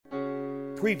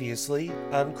Previously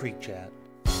on Creek Chat.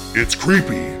 It's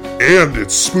creepy and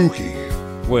it's spooky.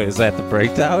 Wait, is that the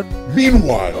breakdown?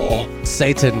 Meanwhile,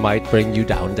 Satan might bring you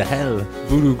down to hell.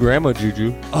 Voodoo Grandma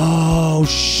Juju. Oh,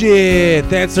 shit.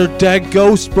 That's her dead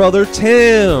ghost brother,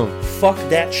 Tim. Fuck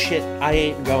that shit, I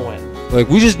ain't going. Like,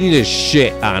 we just need to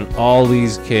shit on all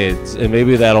these kids, and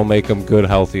maybe that'll make them good,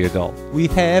 healthy adults. We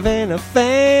having a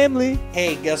family.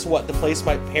 Hey, guess what? The place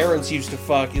my parents used to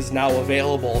fuck is now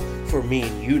available for me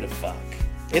and you to fuck.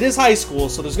 It is high school,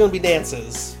 so there's gonna be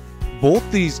dances. Both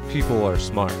these people are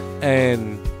smart,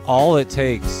 and all it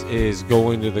takes is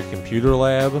going to the computer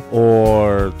lab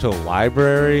or to the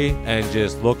library and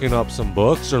just looking up some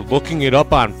books or looking it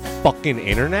up on fucking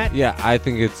internet. Yeah, I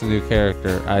think it's a new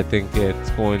character. I think it's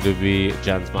going to be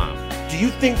Jen's mom. Do you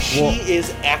think she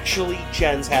is actually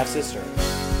Jen's half-sister?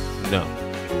 No.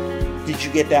 Did you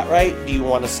get that right? Do you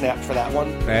want to snap for that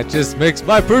one? That just makes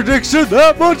my prediction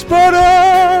that much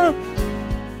better!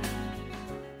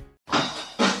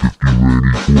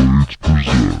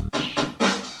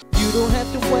 You don't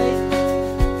have to wait,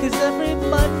 cause every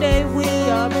Monday we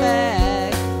are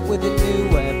back with a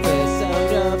new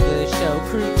episode of the show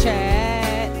Creek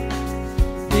Chat.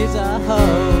 Here's our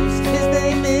host, his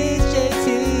name is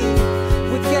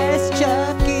JT, with guest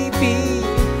Tzhukie B.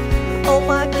 Oh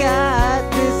my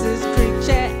god, this is Creek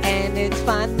Chat and it's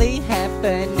finally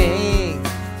happening.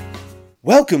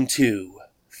 Welcome to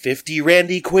 50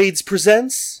 Randy Quaid's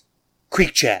presents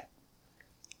Creek Chat.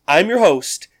 I'm your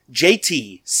host,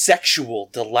 JT, Sexual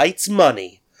Delights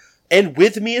Money, and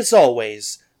with me as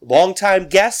always, longtime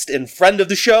guest and friend of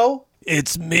the show,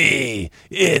 It's me,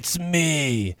 it's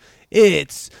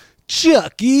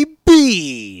Tzhukie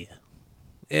B.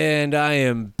 And I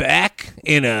am back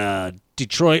in a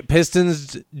Detroit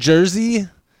Pistons jersey,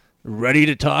 ready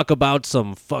to talk about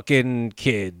some fucking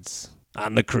kids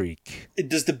on the creek.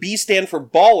 Does the B stand for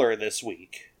baller this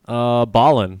week?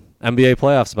 Ballin'. NBA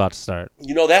playoffs about to start.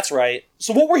 You know, that's right.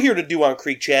 So what we're here to do on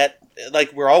Creek Chat,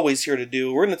 like we're always here to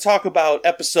do, we're going to talk about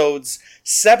episodes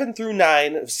 7 through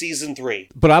 9 of Season 3.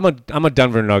 But I'm a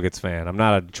Denver Nuggets fan. I'm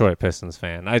not a Detroit Pistons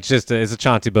fan. It's a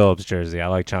Chauncey Billups jersey. I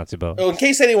like Chauncey Billups. Well, in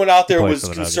case anyone out there was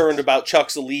the concerned Nuggets. about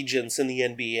Chuck's allegiance in the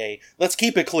NBA, let's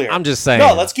keep it clear. I'm just saying.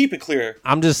 No, let's keep it clear.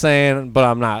 I'm just saying, but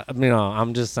I'm not.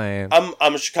 I'm just saying.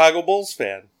 I'm a Chicago Bulls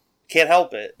fan. Can't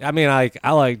help it. I mean,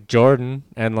 I like Jordan,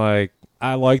 and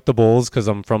I like the Bulls because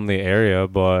I'm from the area,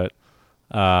 but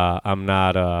I'm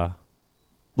not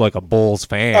like a Bulls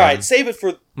fan. All right, save it for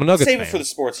I'm a Nuggets save it fan. for the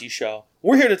Sportsy show.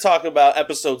 We're here to talk about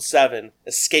episode 7,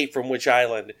 Escape from Witch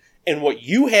Island, and what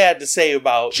you had to say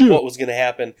about what was going to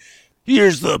happen.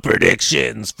 Here's the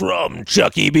predictions from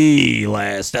Tzhukie B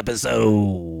last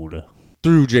episode.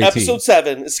 Through JT. Episode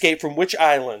 7, Escape from Witch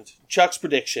Island. Chuck's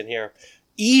prediction here.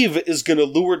 Eve is going to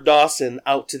lure Dawson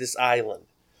out to this island.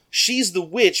 She's the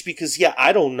witch because,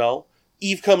 I don't know.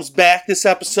 Eve comes back this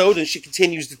episode and she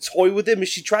continues to toy with him as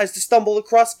she tries to stumble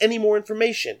across any more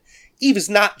information. Eve is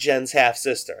not Jen's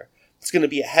half-sister. It's going to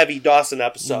be a heavy Dawson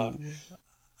episode.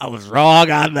 I was wrong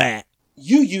on that.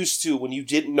 You used to, when you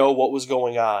didn't know what was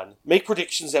going on, make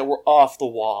predictions that were off the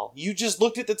wall. You just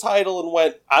looked at the title and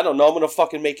went, I don't know, I'm going to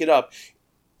fucking make it up.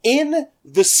 In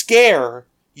The Scare,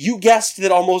 you guessed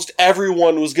that almost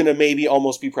everyone was going to maybe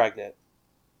almost be pregnant.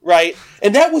 Right?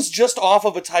 And that was just off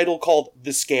of a title called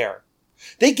The Scare.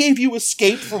 They gave you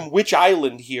Escape from Witch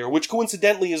Island here, which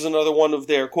coincidentally is another one of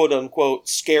their quote-unquote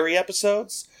scary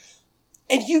episodes.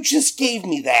 And you just gave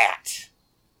me that.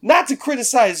 Not to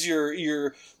criticize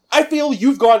your I feel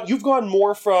you've gone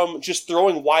more from just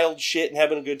throwing wild shit and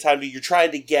having a good time to you're trying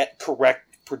to get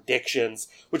correct predictions,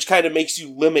 which kind of makes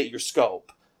you limit your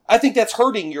scope. I think that's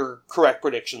hurting your correct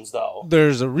predictions, though.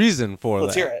 There's a reason for that.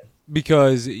 Let's hear it.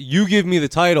 Because you give me the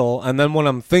title, and then when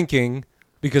I'm thinking,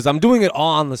 because I'm doing it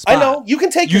all on the spot. I know. You can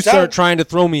take your You time. start trying to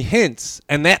throw me hints,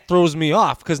 and that throws me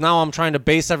off, because now I'm trying to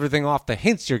base everything off the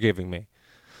hints you're giving me.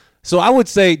 So I would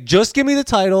say, just give me the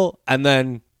title, and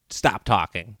then stop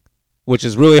talking, which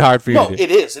is really hard for you to do. No,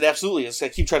 it is. It absolutely is. I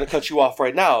keep trying to cut you off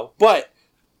right now. But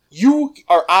you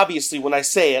are obviously, when I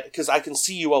say it, because I can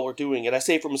see you while we're doing it, I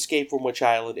say from Escape from Witch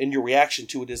Island, and your reaction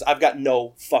to it is, I've got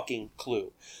no fucking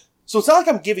clue. So it's not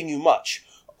like I'm giving you much.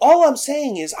 All I'm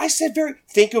saying is, I said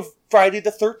think of Friday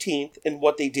the 13th and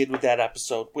what they did with that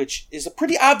episode, which is a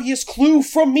pretty obvious clue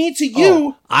from me to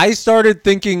you. I started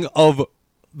thinking of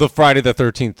the Friday the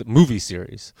 13th movie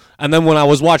series. And then when I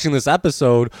was watching this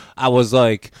episode, I was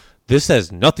like, this has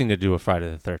nothing to do with Friday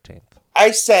the 13th.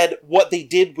 I said what they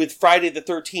did with Friday the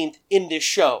 13th in this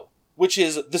show, which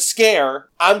is The Scare.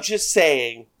 I'm just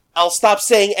saying, I'll stop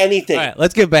saying anything. All right,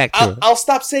 let's get back to it. I'll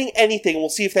stop saying anything. We'll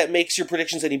see if that makes your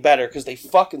predictions any better, because they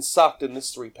fucking sucked in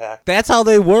this 3-pack. That's how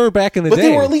they were back in the day. But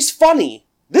they were at least funny.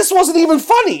 This wasn't even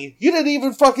funny. You didn't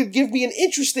even fucking give me an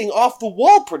interesting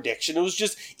off-the-wall prediction. It was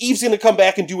just, Eve's gonna come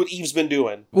back and do what Eve's been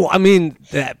doing. Well, I mean,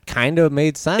 that kind of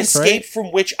made sense, right? Escape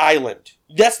from which island?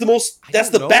 That's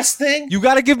the best thing? You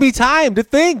gotta give me time to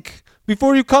think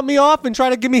before you cut me off and try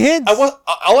to give me hints.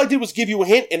 All I did was give you a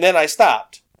hint, and then I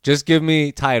stopped. Just give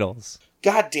me titles.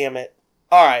 God damn it.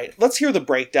 Alright, let's hear the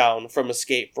breakdown from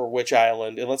Escape for Which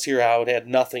Island, and let's hear how it had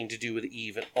nothing to do with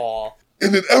Eve at all.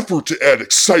 In an effort to add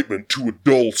excitement to a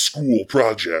dull school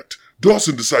project,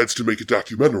 Dawson decides to make a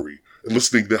documentary,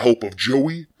 enlisting the help of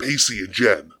Joey, Pacey, and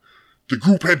Jen. The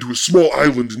group head to a small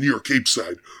island near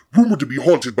Capeside, rumored to be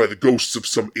haunted by the ghosts of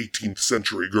some 18th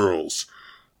century girls.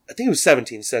 I think it was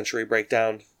 17th century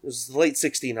breakdown. It was the late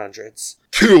 1600s.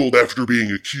 Killed after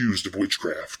being accused of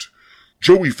witchcraft.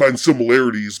 Joey finds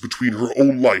similarities between her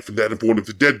own life and that of one of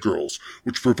the dead girls,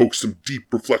 which provokes some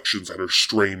deep reflections on her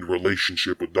strained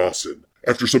relationship with Dawson.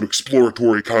 After some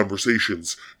exploratory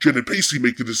conversations, Jen and Pacey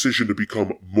make the decision to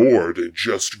become more than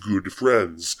just good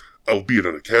friends, albeit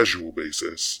on a casual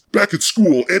basis. Back at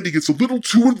school, Andy gets a little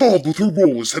too involved with her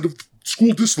role as head of the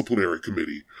school disciplinary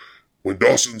committee. When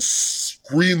Dawson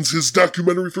screens his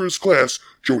documentary for his class,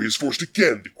 Joey is forced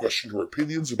again to question her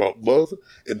opinions about love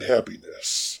and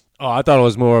happiness. Oh, I thought it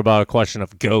was more about a question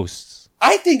of ghosts.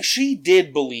 I think she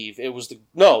did believe it was the...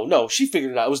 No, she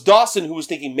figured it out. It was Dawson who was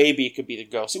thinking maybe it could be the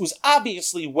ghost. It was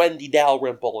obviously Wendy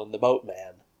Dalrymple and the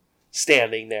boatman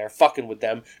standing there fucking with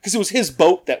them, because it was his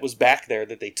boat that was back there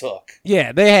that they took.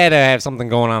 Yeah, they had to have something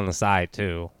going on the side,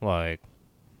 too. Like,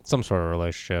 some sort of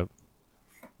relationship.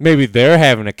 Maybe they're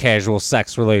having a casual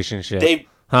sex relationship.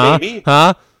 Maybe.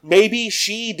 Huh? Maybe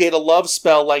she did a love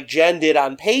spell like Jen did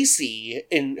on Pacey,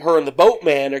 and her and the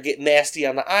boatman are getting nasty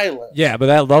on the island. Yeah, but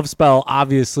that love spell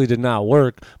obviously did not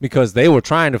work because they were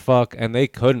trying to fuck and they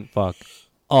couldn't fuck.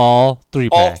 All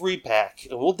 3-pack. All 3-pack.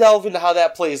 And we'll delve into how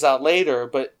that plays out later,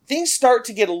 but things start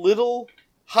to get a little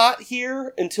hot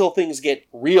here until things get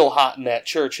real hot in that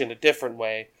church in a different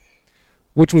way.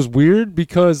 Which was weird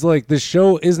because, like, this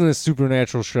show isn't a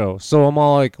supernatural show. So I'm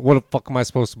all like, what the fuck am I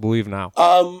supposed to believe now?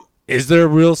 Is there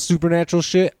real supernatural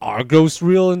shit? Are ghosts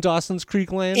real in Dawson's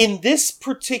Creek land? In this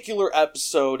particular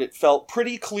episode, it felt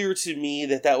pretty clear to me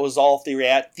that was all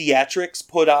theatrics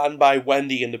put on by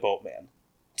Wendy and the boatman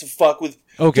to fuck with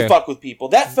people.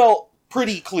 That felt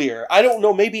pretty clear. I don't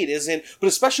know, maybe it isn't, but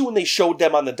especially when they showed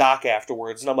them on the dock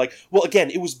afterwards, and I'm like, well, again,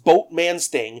 it was Boatman's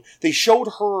thing. They showed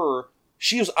her...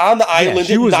 She was on the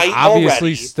island at night already. She was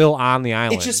obviously still on the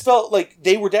island. It just felt like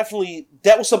they were definitely...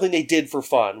 That was something they did for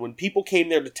fun. When people came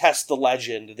there to test the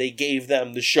legend, they gave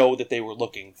them the show that they were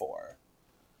looking for.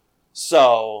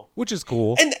 So... Which is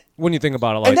cool, and, when you think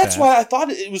about it like that. And that's why I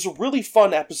thought it was a really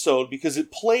fun episode, because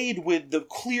it played with the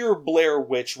clear Blair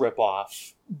Witch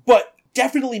ripoff, but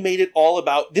definitely made it all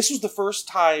about... This was the first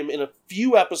time in a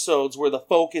few episodes where the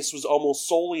focus was almost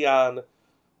solely on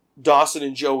Dawson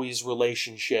and Joey's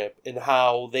relationship and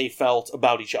how they felt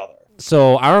about each other.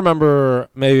 So I remember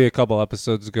maybe a couple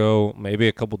episodes ago, maybe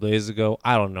a couple days ago,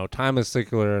 I don't know. Time is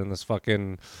circular in this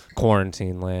fucking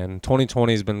quarantine land.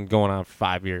 2020 has been going on for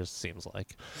 5 years, seems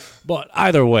like. But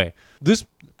either way, this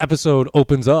episode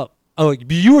opens up. Oh,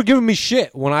 you were giving me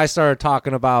shit when I started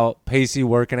talking about Pacey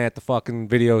working at the fucking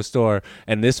video store,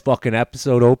 and this fucking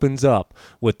episode opens up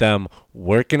with them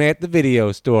working at the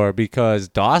video store because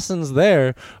Dawson's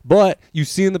there, but you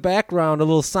see in the background a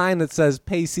little sign that says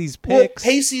Pacey's Picks.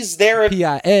 Well, Pacey's there at the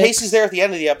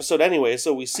end of the episode anyway,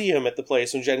 so we see him at the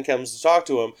place when Jen comes to talk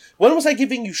to him. When was I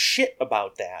giving you shit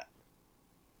about that?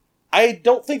 I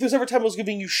don't think there's ever time I was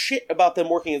giving you shit about them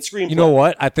working at Screenplay. You know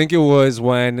what? I think it was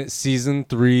when season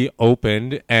 3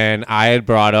 opened and I had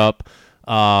brought up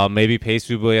maybe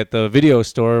Pacey will be at the video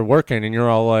store working, and you're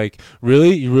all like,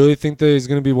 really? You really think that he's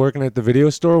going to be working at the video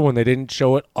store when they didn't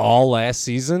show it all last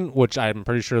season, which I'm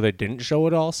pretty sure they didn't show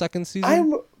it all second season?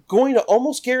 I'm going to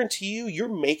almost guarantee you're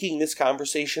making this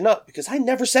conversation up, because I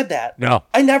never said that. No.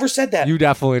 I never said that. You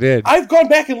definitely did. I've gone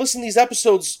back and listened to these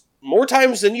episodes more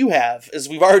times than you have, as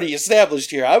we've already established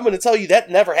here. I'm going to tell you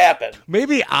that never happened.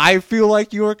 Maybe I feel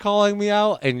like you were calling me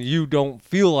out, and you don't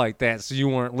feel like that, so you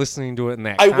weren't listening to it in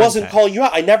that context. Wasn't calling you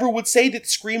out. I never would say that the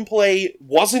Screenplay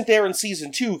wasn't there in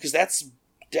season 2, because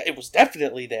it was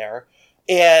definitely there.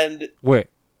 And wait,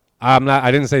 I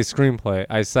didn't say Screenplay.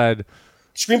 I said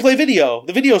Screenplay Video,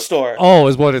 the video store. Oh,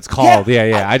 is what it's called.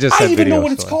 Yeah. I just said video store. I even know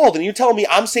what it's called, and you're telling me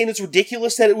I'm saying it's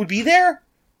ridiculous that it would be there?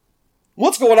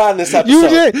 What's going on in this episode? You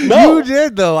did. No. You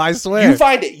did, though. I swear. You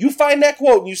find it. You find that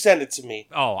quote and you send it to me.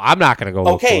 Oh, I'm not going to go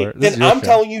look Okay, for it. This then is your I'm show.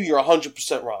 telling you, you're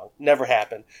 100% wrong. Never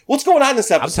happened. What's going on in this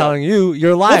episode? I'm telling you,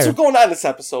 you're a liar. What's going on in this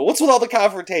episode? What's with all the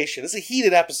confrontation? It's a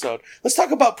heated episode. Let's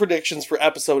talk about predictions for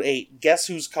episode 8. Guess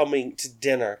who's coming to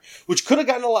dinner? Which could have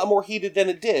gotten a lot more heated than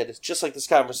it did, just like this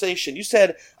conversation. You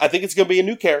said, I think it's going to be a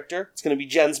new character. It's going to be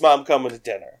Jen's mom coming to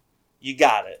dinner. You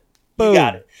got it. Boom. You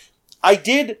got it. I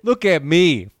did. Look at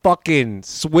me, fucking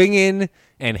swinging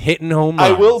and hitting home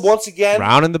runs. I will once again.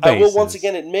 Rounding the I will bases. once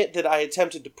again admit that I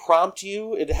attempted to prompt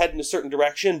you to head in a certain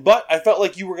direction, but I felt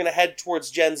like you were going to head towards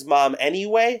Jen's mom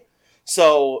anyway,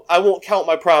 so I won't count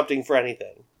my prompting for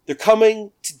anything. They're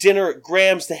coming to dinner at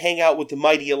Graham's to hang out with the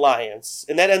Mighty Alliance,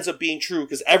 and that ends up being true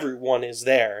because everyone is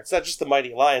there. It's not just the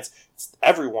Mighty Alliance; it's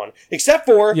everyone except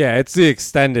for it's the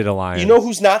extended alliance. You know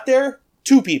who's not there?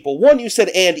 2 people. One, you said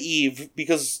and Eve,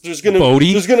 because there's gonna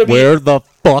Bodie? There's gonna be Where the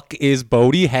fuck is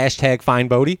Bodie? Hashtag find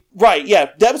Bodie. Right,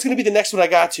 yeah, that was gonna be the next one I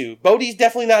got to. Bodie's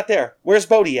definitely not there. Where's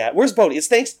Bodie at? Where's Bodie? It's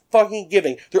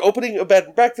Thanksgiving. They're opening a bed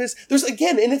and breakfast. There's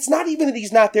again, and it's not even that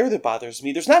he's not there that bothers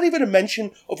me. There's not even a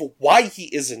mention of why he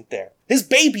isn't there. His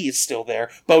baby is still there.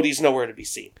 Bodie's nowhere to be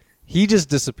seen. He just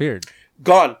disappeared.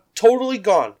 Gone. Totally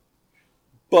gone.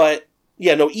 But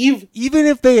yeah, no, Eve. Even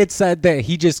if they had said that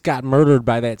he just got murdered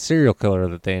by that serial killer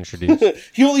that they introduced.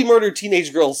 He only murdered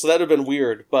teenage girls, so that would have been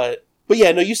weird. But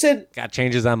yeah, no, you said. Got to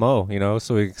change his MO,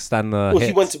 so we extend the Well, hits.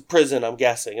 he went to prison, I'm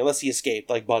guessing, unless he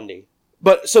escaped, like Bundy.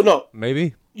 But, so no.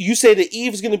 Maybe. You say that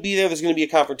Eve's going to be there, there's going to be a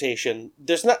confrontation.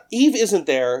 Eve isn't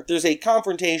there. There's a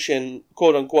confrontation,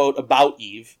 quote unquote, about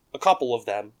Eve. A couple of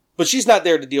them. But she's not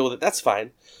there to deal with it. That's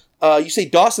fine. You say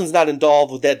Dawson's not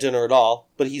involved with that dinner at all,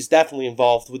 but he's definitely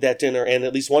involved with that dinner and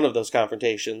at least one of those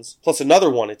confrontations, plus another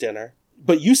one at dinner.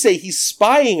 But you say he's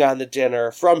spying on the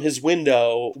dinner from his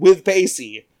window with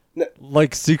Pacey.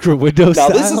 Like Secret Window Now, style?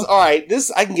 this is, alright,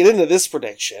 I can get into this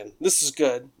prediction. This is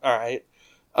good. Alright.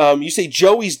 You say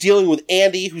Joey's dealing with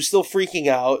Andy, who's still freaking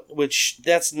out, which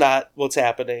that's not what's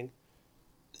happening.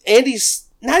 Andy's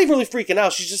not even really freaking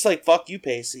out. She's just like, fuck you,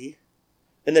 Pacey.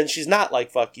 And then she's not like,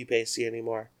 fuck you, Pacey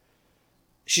anymore.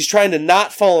 She's trying to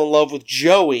not fall in love with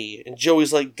Joey, and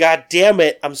Joey's like, God damn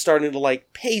it, I'm starting to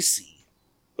like Pacey.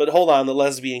 But hold on, the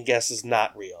lesbian guess is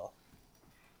not real.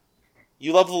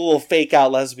 You love the little fake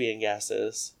out lesbian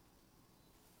guesses.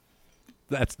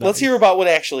 That's nice. Let's hear about what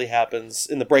actually happens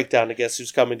in the breakdown to Guess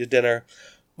Who's Coming to Dinner.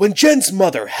 When Jen's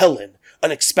mother, Helen,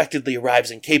 unexpectedly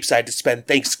arrives in Capeside to spend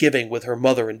Thanksgiving with her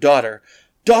mother and daughter,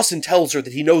 Dawson tells her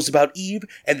that he knows about Eve,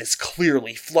 and this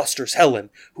clearly flusters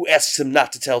Helen, who asks him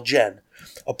not to tell Jen.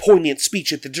 A poignant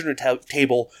speech at the dinner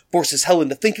table forces Helen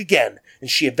to think again, and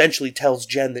she eventually tells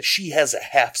Jen that she has a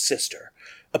half-sister.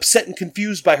 Upset and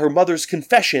confused by her mother's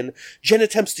confession, Jen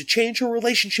attempts to change her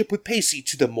relationship with Pacey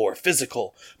to the more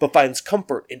physical, but finds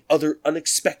comfort in other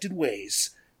unexpected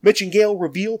ways. Mitch and Gail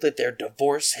reveal that their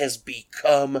divorce has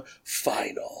become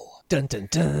final. Dun, dun,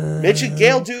 dun. Mitch and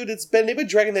Gail, dude, they've been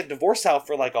dragging that divorce out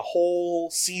for like a whole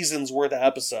season's worth of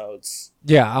episodes.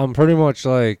 Yeah, I'm pretty much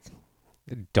like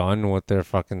done with their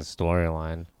fucking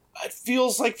storyline. It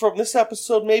feels like from this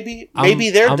episode, maybe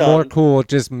they're done. I'm more cool with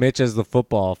just Mitch as the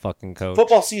football fucking coach.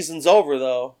 Football season's over,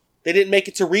 though. They didn't make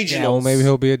it to regionals. Yeah, well, maybe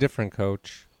he'll be a different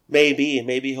coach. Maybe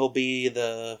he'll be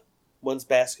when's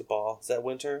basketball? Is that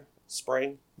winter?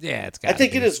 Spring? Yeah, I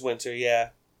think it is winter, yeah.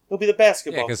 He'll be the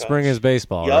basketball because coach. spring is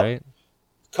baseball, Yep. right?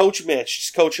 Coach Mitch,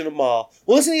 he's coaching them all.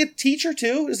 Well, isn't he a teacher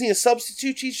too? Isn't he a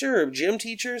substitute teacher or a gym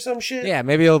teacher or some shit? Yeah,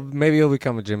 maybe he'll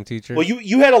become a gym teacher. Well,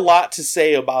 you had a lot to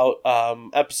say about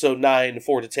episode 9,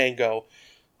 4 to Tango.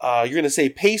 You're going to say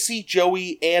Pacey,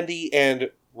 Joey, Andy,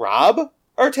 and Rob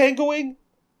are tangoing?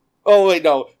 Oh, wait,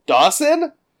 no.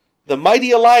 Dawson? The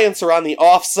Mighty Alliance are on the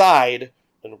offside,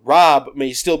 and Rob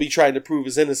may still be trying to prove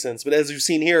his innocence. But as we've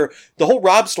seen here, the whole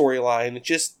Rob storyline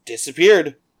just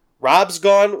disappeared. Rob's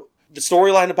gone. The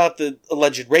storyline about the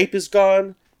alleged rape is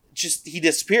gone. He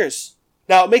disappears.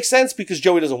 Now, it makes sense because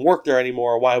Joey doesn't work there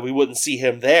anymore, why we wouldn't see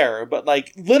him there. But,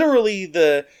 like, literally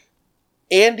the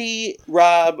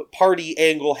Andy-Rob party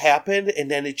angle happened, and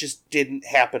then it just didn't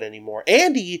happen anymore.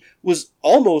 Andy was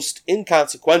almost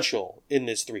inconsequential in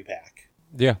this 3-pack.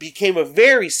 Yeah. Became a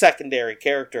very secondary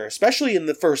character, especially in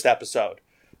the first episode,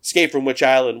 Escape from Witch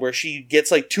Island, where she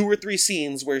gets like 2 or 3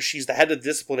 scenes where she's the head of the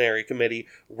disciplinary committee,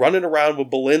 running around with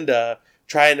Belinda,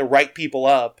 trying to write people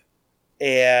up,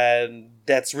 and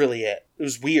that's really it. It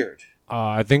was weird.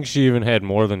 I think she even had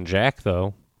more than Jack,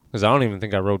 though. Because I don't even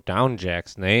think I wrote down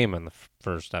Jack's name in the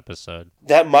first episode.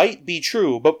 That might be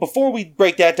true, but before we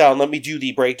break that down, let me do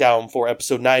the breakdown for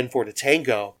episode 9 for the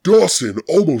Tango. Dawson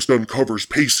almost uncovers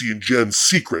Pacey and Jen's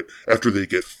secret after they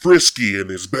get frisky in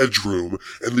his bedroom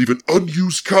and leave an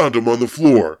unused condom on the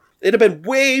floor. It'd have been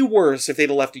way worse if they'd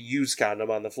have left a used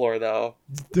condom on the floor, though.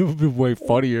 That would be way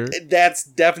funnier. That's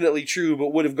definitely true,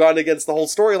 but would have gone against the whole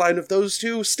storyline of those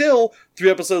two still,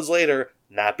 3 episodes later,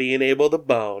 not being able to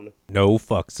bone. No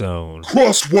fuck zone.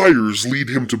 Crossed wires lead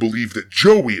him to believe that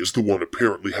Joey is the one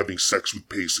apparently having sex with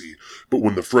Pacey, but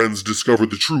when the friends discover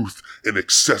the truth, an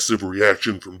excessive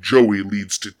reaction from Joey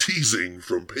leads to teasing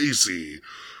from Pacey.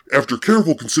 After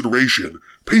careful consideration,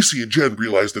 Pacey and Jen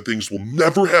realize that things will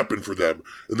never happen for them,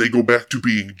 and they go back to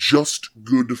being just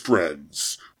good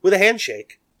friends. With a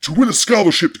handshake. To win a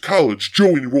scholarship to college,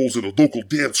 Joey enrolls at a local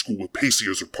dance school with Pacey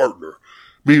as her partner.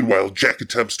 Meanwhile, Jack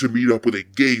attempts to meet up with a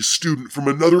gay student from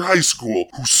another high school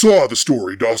who saw the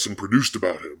story Dawson produced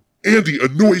about him. Andy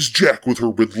annoys Jack with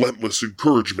her relentless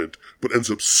encouragement, but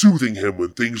ends up soothing him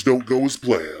when things don't go as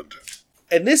planned.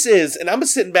 And this is, and I'm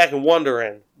sitting back and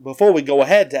wondering, before we go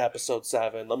ahead to episode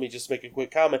 7, let me just make a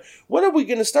quick comment. When are we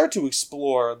going to start to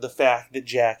explore the fact that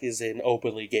Jack is an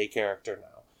openly gay character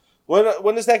now?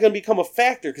 When is that going to become a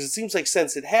factor? Because it seems like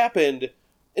since it happened,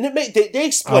 and they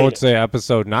explain I would say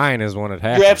episode 9 is when it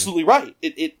happened. You're absolutely right.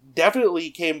 It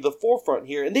definitely came to the forefront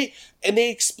here. And they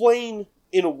explain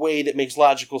in a way that makes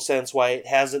logical sense why it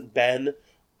hasn't been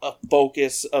a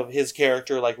focus of his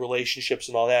character, like relationships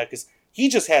and all that, because he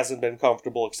just hasn't been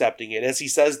comfortable accepting it. As he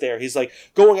says there, he's like,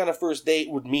 going on a first date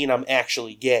would mean I'm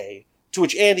actually gay. To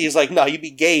which Andy is like, no, you'd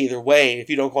be gay either way. If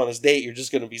you don't go on this date, you're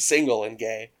just going to be single and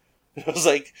gay. I was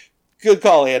like, good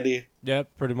call, Andy. Yeah,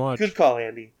 pretty much. Good call,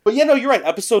 Andy. But yeah, no, you're right.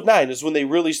 Episode 9 is when they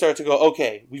really start to go,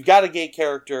 okay, we've got a gay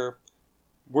character.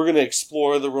 We're going to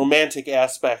explore the romantic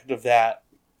aspect of that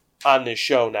on this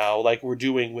show now, like we're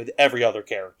doing with every other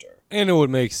character. And it would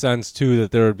make sense, too,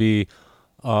 that there would be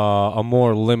a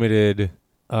more limited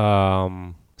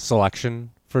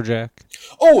selection for Jack.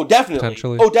 Oh, definitely.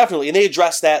 Potentially. Oh, definitely. And they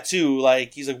address that, too.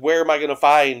 Like, he's like, where am I going to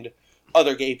find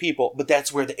other gay people? But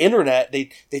that's where the internet,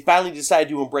 they finally decide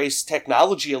to embrace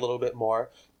technology a little bit more.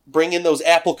 Bring in those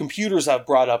Apple computers I've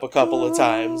brought up a couple of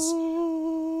times.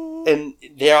 And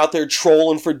they're out there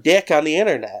trolling for dick on the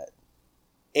internet.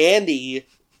 Andy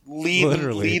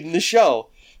leading the show.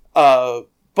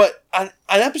 But on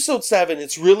episode 7,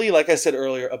 it's really, like I said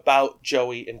earlier, about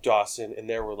Joey and Dawson and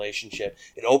their relationship.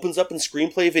 It opens up in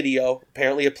Screenplay Video,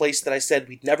 apparently a place that I said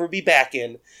we'd never be back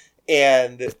in.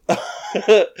 And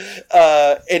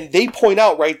and they point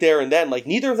out right there and then, like,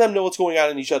 neither of them know what's going on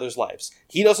in each other's lives.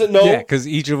 He doesn't know. Yeah, because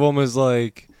each of them is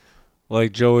like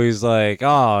Joey's like,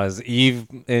 oh, is Eve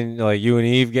and like you and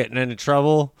Eve getting into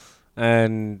trouble?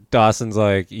 And Dawson's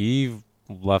like, Eve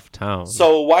left town.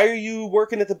 So why are you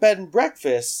working at the bed and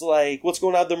breakfast? Like, what's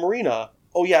going on at the marina?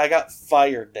 Oh yeah, I got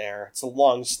fired there. It's a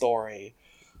long story.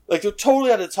 Like, they're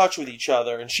totally out of touch with each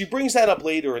other, and she brings that up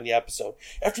later in the episode.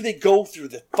 After they go through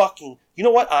the fucking... You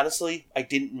know what, honestly, I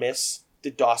didn't miss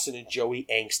the Dawson and Joey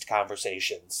angst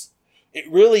conversations. It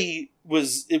really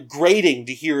was grating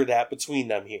to hear that between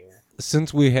them here.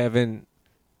 Since we haven't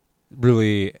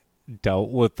really dealt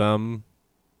with them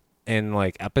in,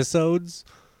 like, episodes,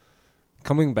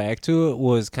 coming back to it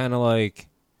was kind of like,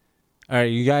 all right,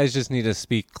 you guys just need to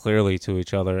speak clearly to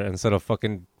each other instead of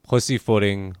fucking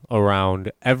pussyfooting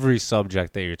around every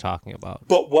subject that you're talking about.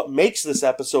 But what makes this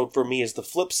episode for me is the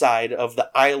flip side of the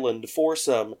island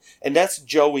foursome, and that's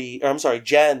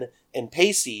Jen and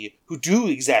Pacey, who do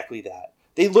exactly that.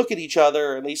 They look at each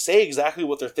other and they say exactly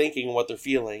what they're thinking and what they're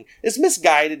feeling. As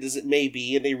misguided as it may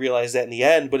be, and they realize that in the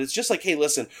end, but it's just like, hey,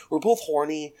 listen, we're both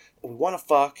horny, and we want to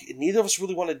fuck, and neither of us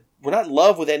really want to, we're not in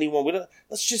love with anyone,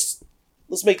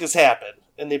 let's make this happen.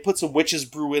 And they put some witch's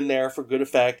brew in there for good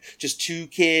effect. Just 2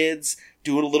 kids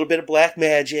doing a little bit of black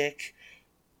magic.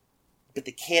 But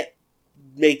they can't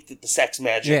make the sex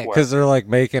magic work. Yeah, because they're like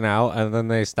making out and then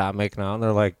they stop making out and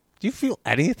they're like, do you feel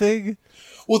anything?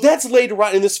 Well, that's later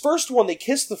on. In this first one, they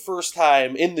kiss the first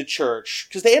time in the church.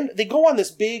 Because they go on this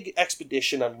big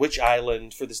expedition on Witch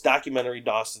Island for this documentary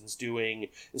Dawson's doing.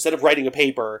 Instead of writing a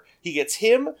paper, he gets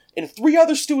him and 3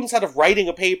 other students out of writing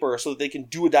a paper so that they can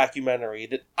do a documentary.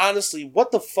 That, honestly,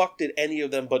 what the fuck did any of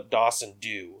them but Dawson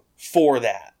do for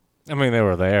that? I mean, they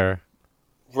were there.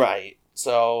 Right.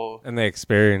 So... And they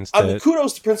experienced it.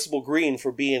 Kudos to Principal Green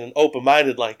for being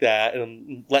open-minded like that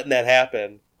and letting that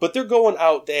happen. But they're going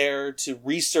out there to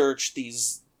research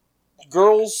these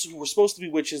girls who were supposed to be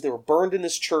witches. They were burned in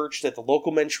this church that the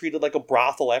local men treated like a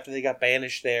brothel after they got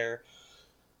banished there.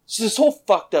 So this whole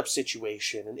fucked up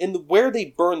situation, and where they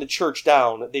burned the church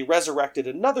down, they resurrected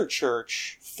another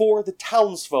church for the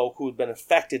townsfolk who had been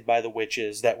affected by the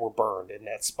witches that were burned in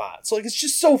that spot. So, like, it's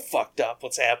just so fucked up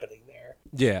what's happening there.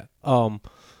 Yeah.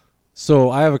 So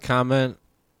I have a comment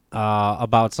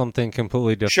about something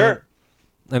completely different. Sure.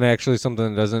 And actually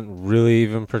something that doesn't really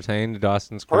even pertain to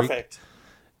Dawson's Creek. Perfect.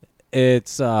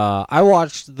 It's, I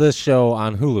watched this show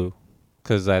on Hulu,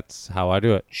 because that's how I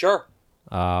do it. Sure.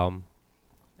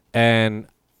 And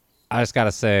I just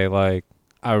gotta say, like,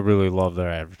 I really love their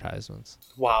advertisements.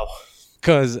 Wow.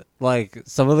 Because, like,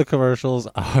 some of the commercials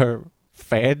are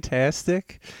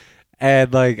fantastic,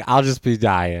 and, like, I'll just be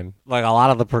dying. Like, a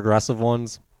lot of the progressive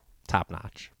ones, top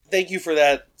notch. Thank you for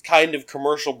that kind of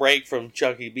commercial break from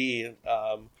Tzhukie B.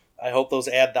 I hope those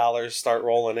ad dollars start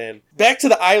rolling in. Back to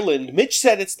the island. Mitch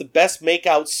said it's the best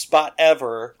makeout spot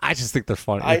ever. I just think they're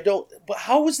funny. But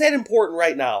how is that important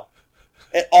right now?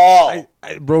 At all.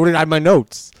 I wrote it on my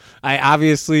notes. I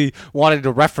obviously wanted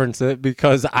to reference it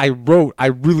because I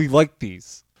really like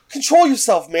these. Control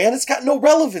yourself, man. It's got no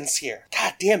relevance here.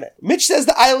 God damn it. Mitch says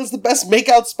the island's the best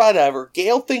makeout spot ever.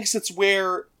 Gail thinks it's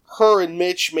where her and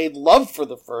Mitch made love for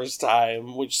the first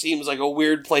time, which seems like a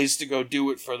weird place to go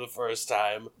do it for the first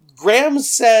time. Graham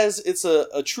says it's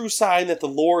a true sign that the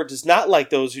Lord does not like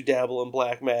those who dabble in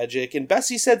black magic, and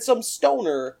Bessie said some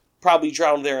stoner probably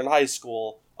drowned there in high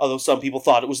school, although some people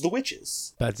thought it was the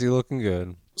witches. Betsy looking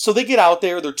good. So they get out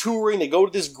there, they're touring, they go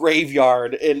to this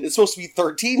graveyard, and it's supposed to be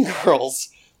 13 girls.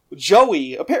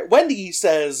 Wendy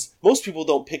says most people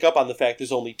don't pick up on the fact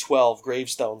there's only 12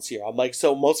 gravestones here. I'm like,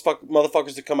 so most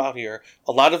motherfuckers that come out here,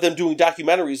 a lot of them doing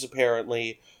documentaries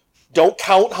apparently, don't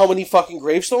count how many fucking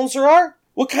gravestones there are?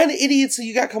 What kind of idiots have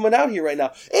you got coming out here right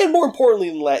now? And more importantly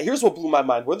than that, here's what blew my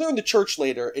mind. When they're in the church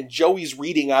later and Joey's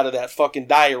reading out of that fucking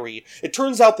diary, it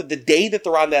turns out that the day that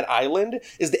they're on that island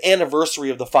is the anniversary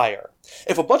of the fire.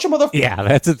 If a bunch of that's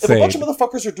insane. If a bunch of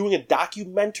motherfuckers are doing a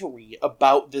documentary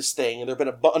about this thing, and there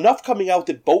have been enough coming out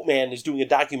that Boatman is doing a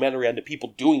documentary on the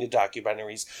people doing the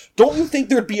documentaries, don't you think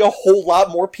there'd be a whole lot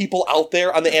more people out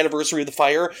there on the anniversary of the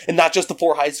fire and not just the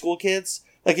 4 high school kids?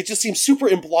 Like, it just seems super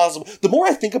implausible. The more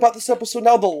I think about this episode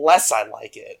now, the less I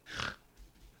like it.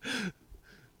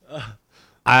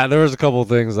 There was a couple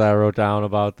things that I wrote down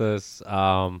about this.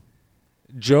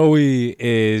 Joey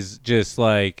is just,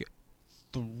 like,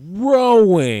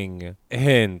 throwing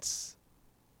hints.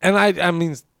 And I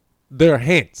mean, they're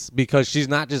hints, because she's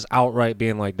not just outright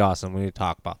being like, Dawson, we need to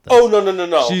talk about this. Oh,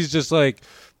 no. She's just, like,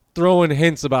 throwing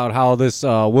hints about how this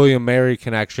William Mary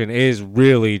connection is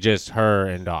really just her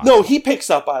and Dawson. No, he picks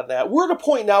up on that. We're at a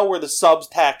point now where the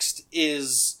subtext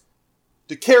is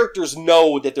the characters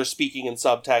know that they're speaking in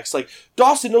subtext. Like,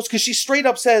 Dawson knows, because she straight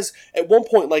up says at one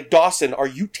point, like, Dawson, are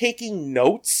you taking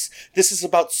notes? This is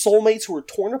about soulmates who are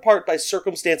torn apart by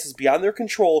circumstances beyond their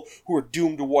control, who are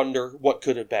doomed to wonder what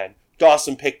could have been.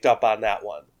 Dawson picked up on that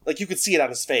one. Like, you could see it on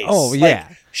his face. Oh, yeah.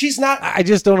 Like, she's not... I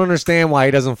just don't understand why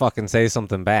he doesn't fucking say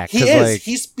something back. He is. Like,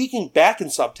 he's speaking back in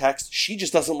subtext. She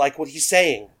just doesn't like what he's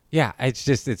saying. Yeah, it's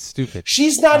stupid.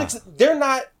 She's not... They're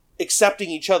not accepting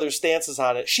each other's stances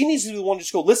on it. She needs to be the one to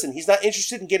just go, listen, he's not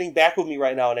interested in getting back with me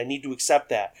right now, and I need to accept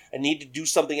that. I need to do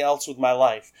something else with my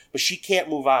life. But she can't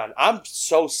move on. I'm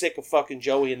so sick of fucking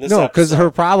Joey in this episode. No, because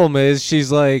her problem is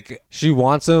she's like, she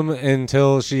wants him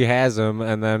until she has him,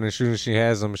 and then as soon as she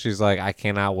has him, she's like, I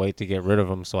cannot wait to get rid of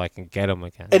him so I can get him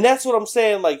again. And that's what I'm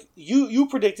saying. Like, you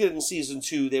predicted in season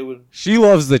 2 they would... She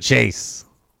loves the chase.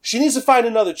 She needs to find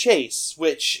another chase,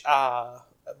 which,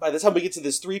 by the time we get to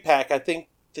this 3-pack, I think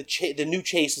the new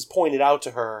chase is pointed out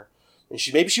to her, and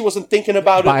maybe she wasn't thinking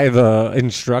about it by the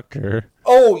instructor.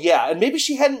 Oh yeah, and maybe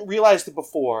she hadn't realized it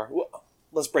before. Well,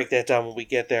 let's break that down when we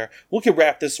get there. We can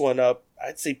wrap this one up,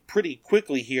 I'd say, pretty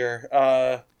quickly here.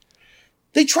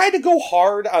 They tried to go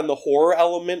hard on the horror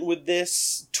element with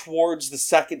this towards the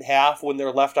second half when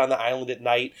they're left on the island at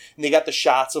night, and they got the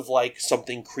shots of like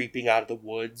something creeping out of the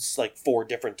woods like 4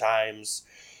 different times.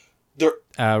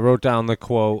 Wrote down the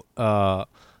quote,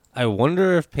 I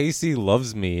wonder if Pacey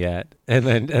loves me yet. And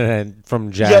then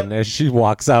from Jen as she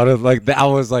walks out of like I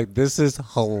was like, this is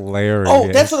hilarious.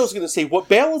 Oh, that's what I was going to say. What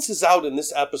balances out in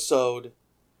this episode,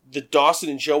 the Dawson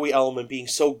and Joey element being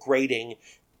so grating,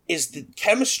 is the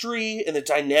chemistry and the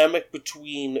dynamic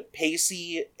between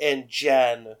Pacey and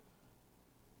Jen,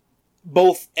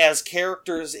 both as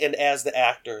characters and as the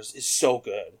actors, is so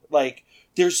good. Like,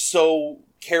 they're so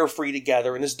carefree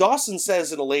together. And as Dawson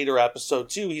says in a later episode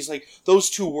too, he's like, those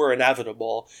two were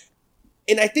inevitable.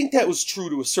 And I think that was true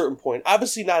to a certain point.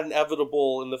 Obviously not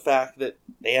inevitable in the fact that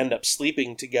they end up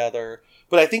sleeping together,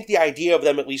 but I think the idea of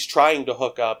them at least trying to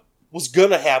hook up was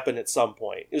gonna happen at some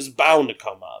point. It was bound to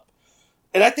come up.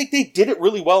 And I think they did it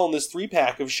really well in this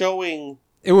 3-pack of showing...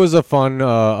 It was a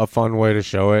fun way to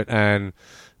show it, and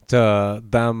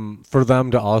for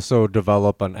them to also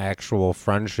develop an actual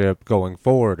friendship going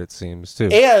forward, it seems, too.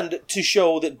 And to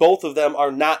show that both of them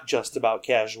are not just about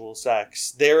casual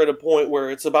sex. They're at a point where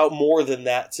it's about more than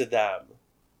that to them.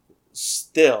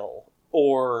 Still.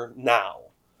 Or now.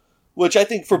 Which I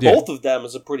think for both of them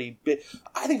is a pretty big...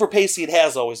 I think for Pacey it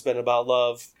has always been about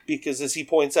love. Because as he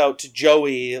points out to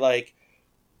Joey, like,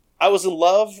 I was in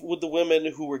love with the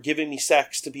women who were giving me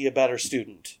sex to be a better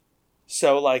student.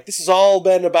 So, like, this has all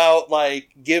been about,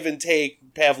 like, give and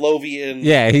take, Pavlovian...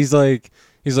 Yeah, he's like,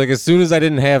 as soon as I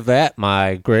didn't have that,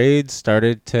 my grades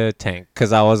started to tank.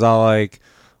 Because I was all like,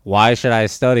 why should I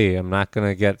study? I'm not going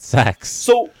to get sex.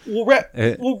 So,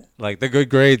 like, the good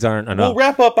grades aren't enough. We'll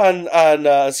wrap up on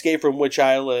Escape from Witch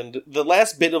Island. The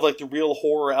last bit of, like, the real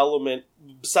horror element,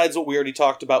 besides what we already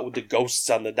talked about with the ghosts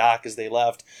on the dock as they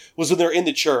left, was when they're in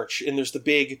the church, and there's the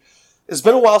big... It's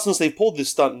been a while since they pulled this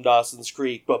stunt in Dawson's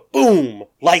Creek, but boom!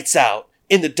 Lights out.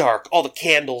 In the dark. All the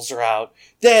candles are out.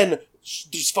 Then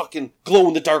there's fucking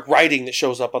glow-in-the-dark writing that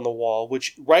shows up on the wall,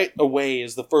 which right away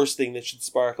is the first thing that should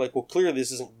spark, like, well, clearly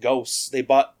this isn't ghosts. They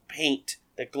bought paint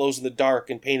that glows in the dark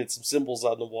and painted some symbols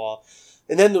on the wall.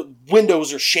 And then the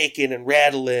windows are shaking and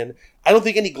rattling. I don't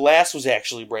think any glass was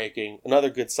actually breaking. Another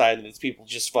good sign that it's people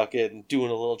just fucking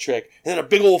doing a little trick. And then a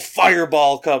big old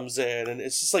fireball comes in, and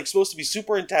it's just, like, supposed to be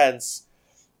super intense.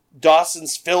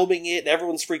 Dawson's filming it, and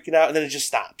everyone's freaking out, and then it just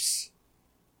stops.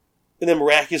 And then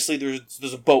miraculously,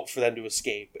 there's a boat for them to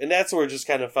escape. And that's where it just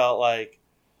kind of felt like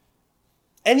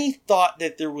any thought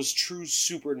that there was true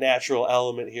supernatural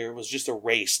element here was just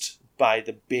erased by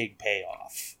the big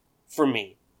payoff. For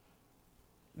me.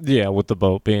 Yeah, with the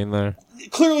boat being there.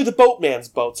 Clearly the boatman's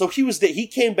boat. So he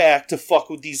came back to fuck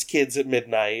with these kids at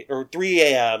midnight, or 3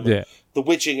 a.m., the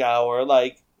witching hour.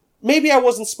 Like, maybe I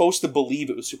wasn't supposed to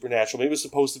believe it was supernatural. Maybe it was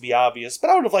supposed to be obvious.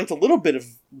 But I would have liked a little bit of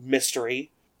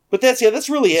mystery. But that's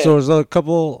really it. So there's a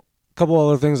couple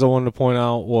other things I wanted to point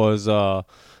out was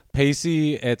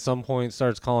Pacey at some point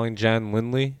starts calling Jen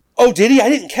Lindley. Oh, did he? I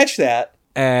didn't catch that.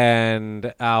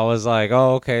 And I was like,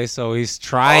 oh, okay, so he's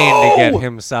trying to get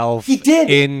himself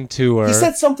into her. He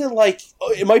said something like,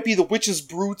 it might be the witch's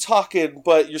brew talking,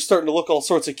 but you're starting to look all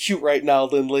sorts of cute right now,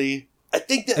 Lindley. I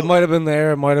think that... It might have been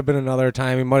there. It might have been another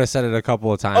time. He might have said it a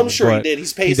couple of times. I'm sure he did.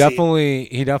 He's Pacey.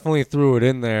 He definitely threw it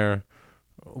in there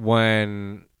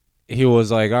when... He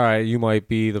was like, all right, you might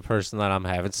be the person that I'm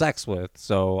having sex with,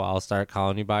 so I'll start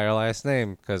calling you by your last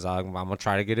name, because I'm going to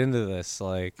try to get into this,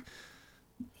 like...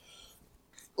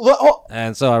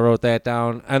 And so I wrote that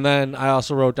down. And then I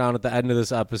also wrote down at the end of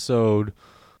this episode,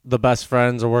 the best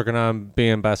friends are working on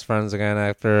being best friends again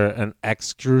after an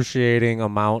excruciating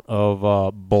amount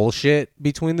of bullshit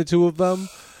between the two of them.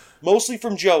 Mostly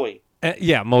from Joey.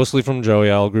 Yeah, mostly from Joey.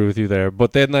 I'll agree with you there.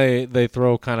 But then they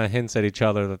throw kind of hints at each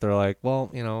other that they're like, well,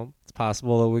 you know, it's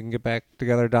possible that we can get back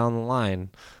together down the line.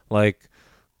 Like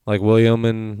William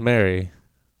and Mary,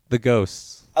 the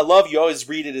ghosts. I love you always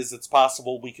read it as it's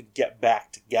possible we could get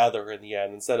back together in the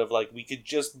end, instead of like we could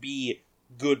just be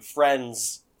good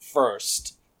friends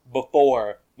first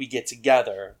before we get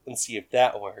together and see if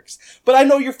that works. But I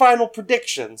know your final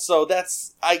prediction, so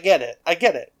I get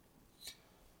it.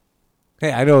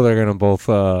 Hey, I know they're going to both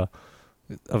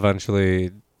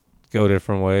eventually go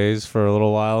different ways for a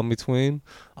little while in between.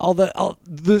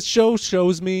 The show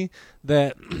shows me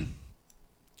that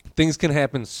things can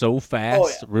happen so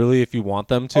fast, really, if you want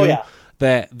them to,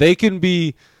 that they can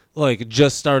be like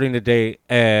just starting to date,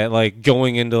 like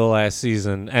going into the last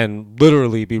season, and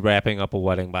literally be wrapping up a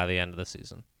wedding by the end of the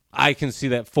season. I can see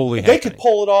that fully happening. They could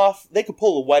pull it off. They could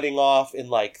pull a wedding off in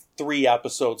like 3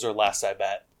 episodes or less, I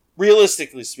bet.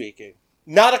 Realistically speaking.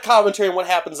 Not a commentary on what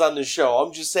happens on this show.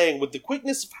 I'm just saying, with the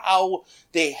quickness of how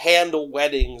they handle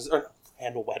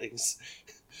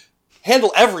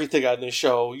everything on this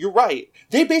show, you're right.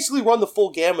 They basically run the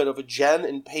full gamut of a Jen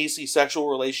and Pacey sexual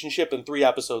relationship in 3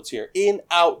 episodes here. In,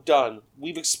 out, done.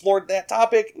 We've explored that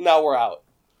topic, now we're out.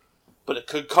 But it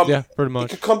could come... Yeah, pretty much.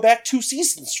 It could come back 2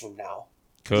 seasons from now.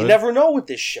 Could. You never know with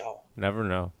this show. Never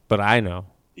know. But I know.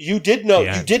 You did know.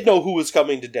 Yeah. You did know who was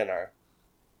coming to dinner.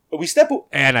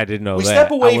 And I didn't know that.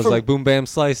 Step away I was like, boom, bam,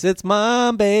 slice. It's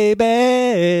mom, baby.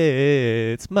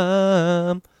 It's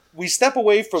mom. We step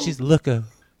away from... She's a looker.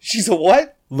 She's a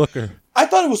what? Looker. I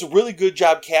thought it was a really good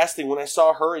job casting when I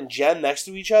saw her and Jen next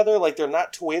to each other. Like, they're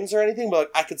not twins or anything, but like,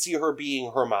 I could see her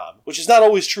being her mom, which is not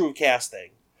always true of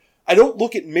casting. I don't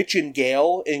look at Mitch and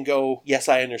Gail and go, yes,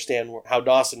 I understand how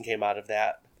Dawson came out of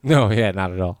that. No, yeah,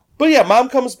 not at all. But yeah, mom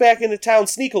comes back into town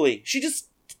sneakily. She just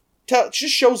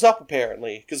just shows up,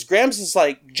 apparently. Because Grams is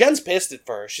like, Jen's pissed at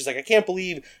first. She's like, I can't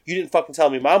believe you didn't fucking tell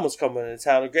me Mom was coming into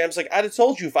town. And Grams like, I'd have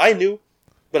told you if I knew.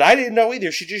 But I didn't know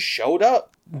either. She just showed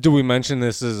up. Do we mention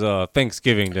this is a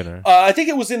Thanksgiving dinner? I think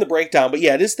it was in the breakdown. But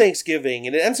yeah, it is Thanksgiving.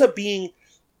 And it ends up being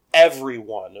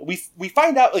everyone. We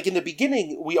find out, like, in the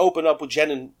beginning, we open up with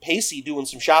Jen and Pacey doing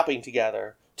some shopping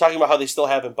together. Talking about how they still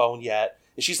haven't boned yet.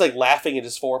 And she's, like, laughing at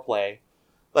his foreplay.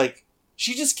 Like,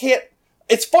 she just can't...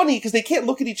 It's funny because they can't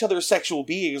look at each other as sexual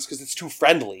beings because it's too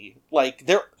friendly. Like,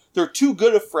 they're too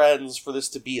good of friends for this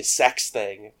to be a sex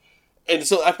thing. And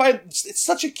so I find it's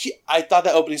such a cute... I thought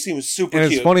that opening scene was super cute.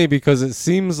 And it's funny because it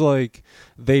seems like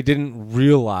they didn't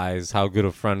realize how good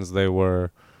of friends they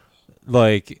were.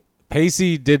 Like,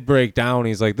 Pacey did break down.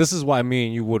 He's like, this is why me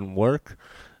and you wouldn't work.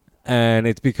 And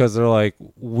it's because they're like,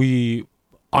 we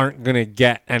aren't going to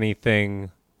get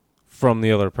anything from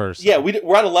the other person. Yeah,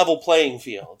 we're on a level playing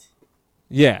field.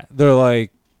 Yeah, they're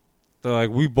like,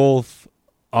 we both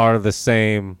are the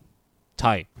same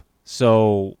type,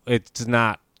 so it's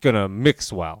not gonna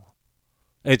mix well.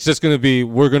 It's just gonna be,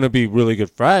 we're gonna be really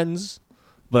good friends,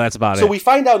 but that's about it. So we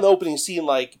find out in the opening scene,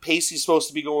 like, Pacey's supposed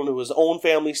to be going to his own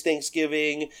family's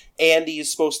Thanksgiving.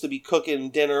 Andy's supposed to be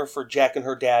cooking dinner for Jack and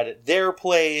her dad at their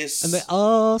place. And they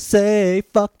all say,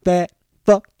 fuck that,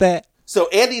 fuck that. So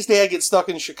Andy's dad gets stuck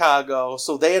in Chicago,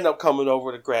 so they end up coming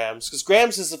over to Grams, because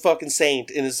Grams is a fucking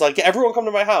saint, and is like, everyone come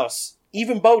to my house.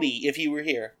 Even Bodie, if he were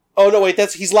here. Oh, no, wait,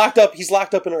 he's locked up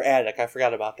in her attic. I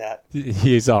forgot about that.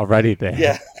 He's already there.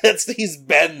 Yeah, he's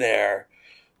been there.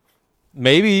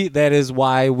 Maybe that is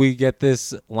why we get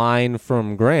this line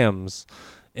from Grams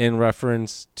in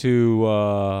reference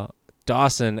to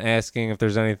Dawson asking if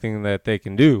there's anything that they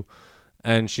can do.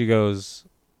 And she goes,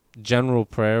 general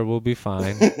prayer will be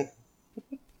fine.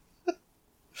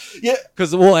 Yeah.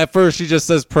 Because, well, at first she just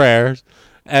says prayers.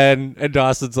 And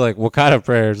Dawson's like, what kind of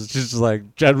prayers? She's just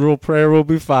like, general prayer will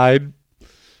be fine.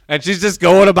 And she's just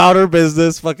going about her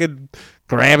business, fucking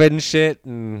grabbing shit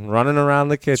and running around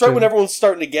the kitchen. It's right when everyone's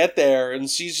starting to get there, and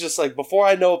she's just like, before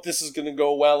I know if this is going to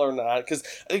go well or not, because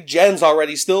I think Jen's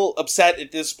already still upset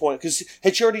at this point, because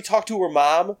had she already talked to her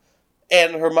mom?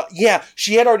 And her mom, yeah,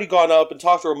 she had already gone up and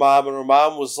talked to her mom, and her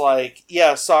mom was like,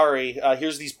 yeah, sorry,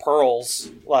 here's these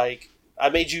pearls. Like, I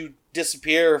made you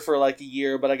disappear for like a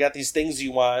year, but I got these things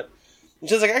you want. And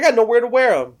she's like, I got nowhere to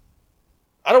wear them.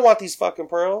 I don't want these fucking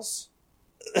pearls.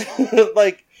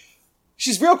 Like,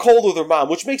 she's real cold with her mom,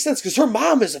 which makes sense because her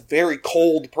mom is a very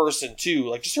cold person too.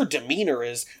 Like, just her demeanor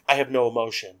is, I have no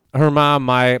emotion. Her mom,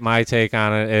 my take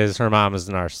on it is her mom is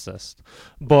a narcissist.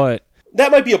 But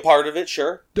that might be a part of it,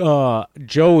 sure.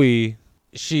 Joey,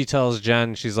 she tells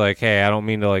Jen, she's like, hey, I don't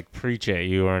mean to like preach at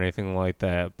you or anything like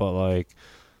that, but like,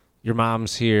 your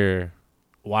mom's here.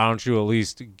 Why don't you at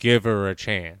least give her a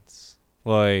chance?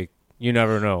 Like, you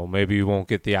never know. Maybe you won't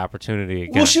get the opportunity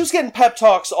again. Well, she was getting pep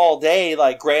talks all day.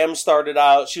 Like, Graham started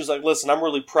out. She was like, listen, I'm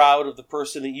really proud of the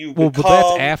person that you've become. But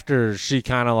that's after she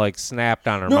kind of, like, snapped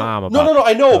on her mom about No,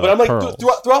 I know. But I'm like, pearls.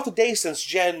 throughout the day since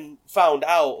Jen found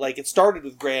out, like, it started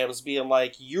with Graham's being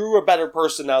like, you're a better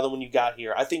person now than when you got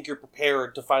here. I think you're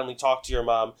prepared to finally talk to your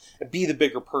mom and be the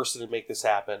bigger person and make this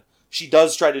happen. She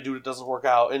does try to do it. It doesn't work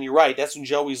out. And you're right. That's when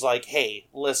Joey's like, hey,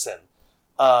 listen.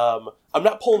 I'm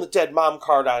not pulling the dead mom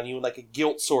card on you in like a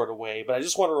guilt sort of way, but I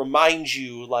just want to remind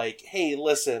you, like, hey,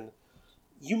 listen,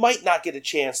 you might not get a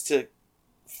chance to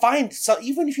find some,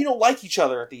 even if you don't like each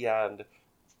other at the end,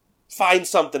 find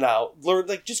something out. Learn,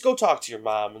 like, just go talk to your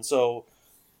mom. And so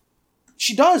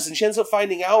she does, and she ends up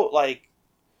finding out, like,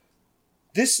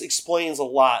 this explains a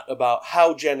lot about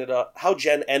how Jen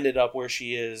ended up where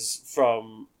she is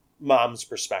from Mom's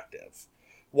perspective.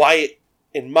 Why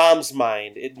in Mom's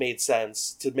mind, it made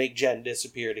sense to make Jen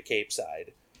disappear to Cape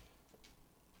Side.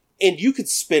 And you could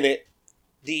spin it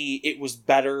it was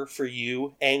better for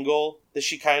you angle that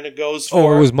she kind of goes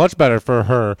for. Oh, it was much better for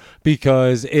her,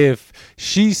 because if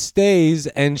she stays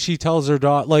and she tells her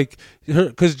daughter, like,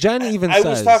 because Jen even says... I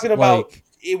was talking about, like,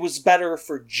 it was better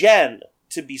for Jen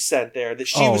to be sent there. That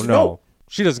she was... No,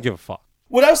 she doesn't give a fuck.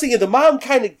 What I was thinking, the mom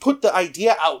kind of put the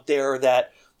idea out there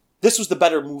that this was the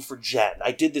better move for Jen.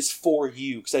 I did this for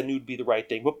you because I knew it'd be the right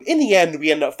thing. But in the end,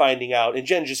 we end up finding out, and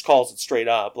Jen just calls it straight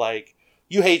up. Like,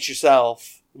 you hate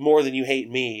yourself more than you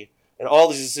hate me, and all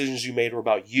these decisions you made were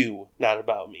about you, not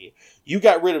about me. You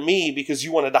got rid of me because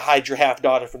you wanted to hide your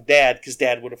half-daughter from Dad because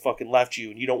Dad would have fucking left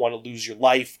you, and you don't want to lose your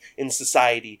life in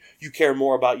society. You care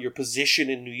more about your position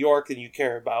in New York than you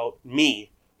care about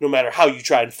me, no matter how you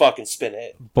try and fucking spin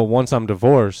it. But once I'm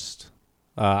divorced,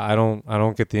 I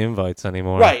don't get the invites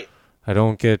anymore. Right. I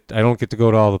don't get to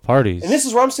go to all the parties. And this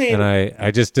is what I'm saying. And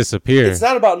I just disappear. It's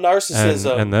not about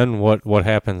narcissism. And then what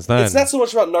happens then? It's not so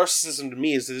much about narcissism to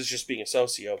me as it is just being a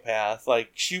sociopath.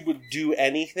 Like, she would do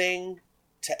anything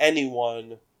to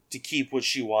anyone to keep what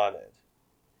she wanted.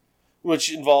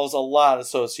 Which involves a lot of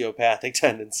sociopathic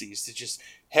tendencies to just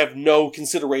have no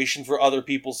consideration for other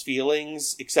people's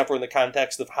feelings, except for in the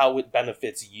context of how it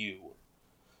benefits you.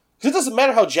 Because it doesn't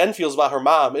matter how Jen feels about her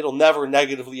mom, it'll never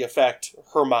negatively affect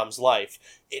her mom's life.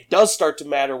 It does start to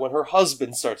matter when her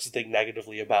husband starts to think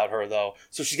negatively about her, though,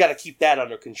 so she's got to keep that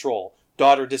under control.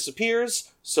 Daughter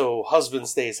disappears, so husband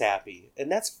stays happy.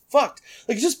 And that's fucked.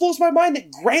 Like, it just blows my mind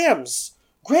that Grams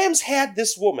had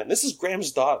this woman. This is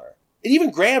Graham's daughter. And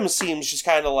even Graham seems just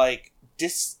kind of like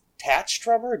detached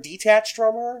from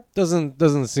her.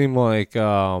 Doesn't seem like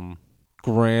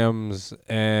Grams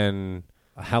and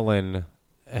Helen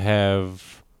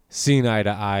have seen eye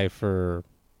to eye for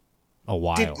a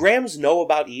while. Did Grams know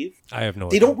about Eve? I have no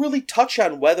idea. They don't really touch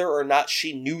on whether or not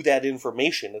she knew that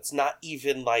information. It's not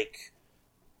even like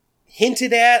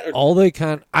hinted at. Or... All they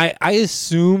I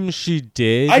assume she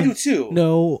did. I do too.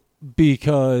 No,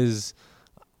 because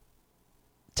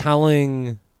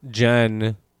telling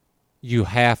Jen, you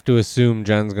have to assume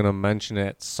Jen's going to mention it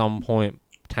at some point,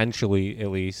 potentially at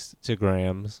least, to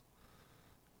Grams.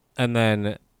 And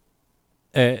then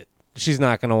she's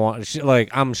not going to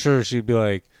want... I'm sure she'd be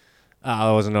like,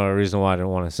 there was another reason why I didn't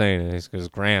want to say anything, because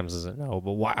Grams doesn't know.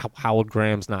 But how would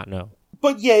Grams not know?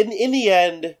 But yeah, in the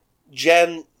end,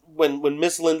 Jen, when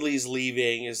Miss Lindley's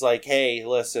leaving, is like, hey,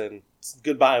 listen,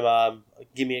 goodbye, Mom.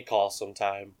 Give me a call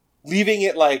sometime. Leaving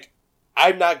it like,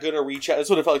 I'm not going to reach out. That's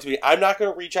what it felt like to me. I'm not going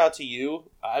to reach out to you.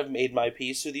 I've made my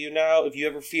peace with you now. If you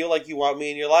ever feel like you want me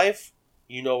in your life,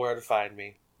 you know where to find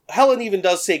me. Helen even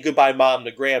does say goodbye, Mom,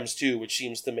 to Grams, too, which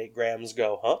seems to make Grams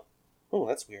go, huh? Oh,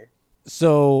 that's weird.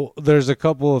 So there's a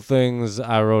couple of things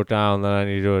I wrote down that I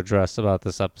need to address about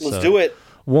this episode. Let's do it.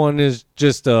 One is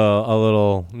just a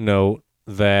little note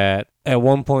that at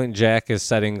one point Jack is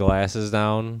setting glasses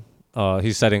down.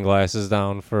 He's setting glasses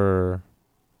down for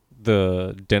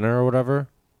the dinner or whatever.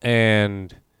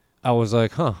 And I was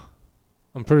like, I'm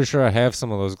pretty sure I have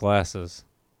some of those glasses.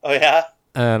 Oh, yeah?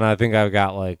 And I think I've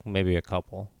got like maybe a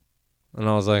couple. And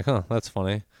I was like, that's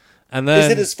funny. And then,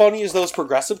 is it as funny as those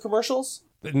Progressive commercials?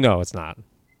 No, it's not.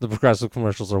 The Progressive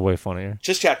commercials are way funnier.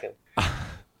 Just checking.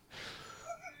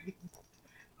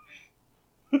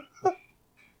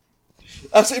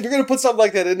 So if you're going to put something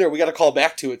like that in there, we got to call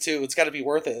back to it, too. It's got to be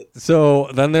worth it. So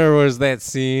then there was that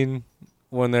scene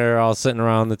when they're all sitting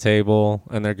around the table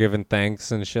and they're giving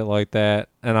thanks and shit like that.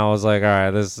 And I was like, all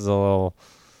right, this is a little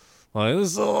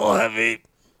heavy.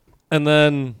 And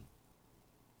then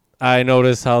I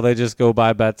noticed how they just go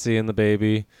by Betsy and the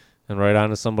baby and right on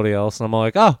to somebody else. And I'm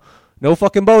like, oh, no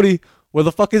fucking Bodie. Where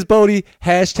the fuck is Bodie?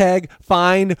 Hashtag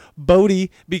find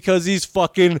Bodie because he's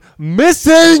fucking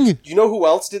missing. Do you know who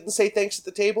else didn't say thanks at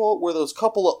the table? Were those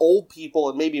couple of old people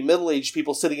and maybe middle-aged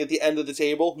people sitting at the end of the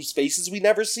table whose faces we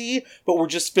never see, but we're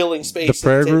just filling space. The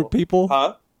prayer group people?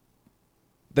 Huh?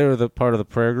 They were the part of the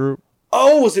prayer group.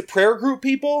 Oh, was it prayer group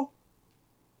people?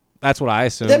 That's what I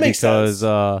assumed. That makes sense.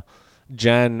 Because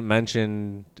Jen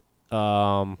mentioned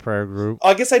prayer group.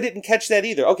 I guess I didn't catch that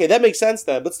either. Okay, that makes sense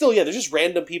then. But still, yeah, they're just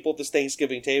random people at this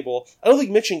Thanksgiving table. I don't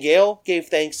think Mitch and Gail gave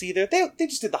thanks either. They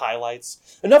just did the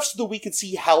highlights. Enough so that we could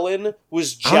see Helen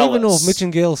was jealous. I don't even know if Mitch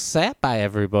and Gail sat by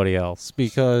everybody else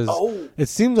because it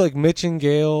seemed like Mitch and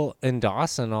Gail and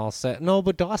Dawson all sat. No,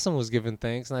 but Dawson was giving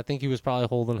thanks, and I think he was probably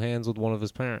holding hands with one of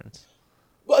his parents.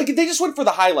 Well, they just went for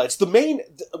the highlights. The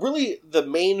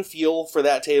main feel for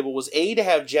that table was to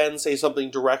have Jen say something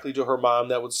directly to her mom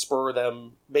that would spur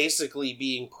them basically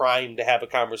being primed to have a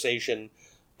conversation.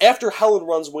 After Helen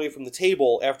runs away from the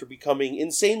table after becoming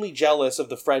insanely jealous of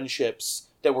the friendships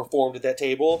that were formed at that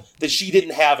table that she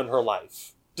didn't have in her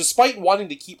life. Despite wanting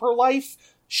to keep her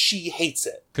life, she hates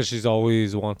it. Because she's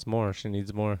always wants more. She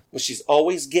needs more. But she's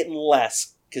always getting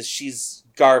less because she's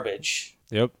garbage.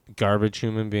 Yep, garbage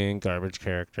human being, garbage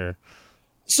character.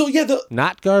 So yeah,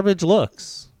 not garbage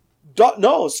looks.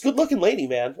 No, it's a good-looking lady,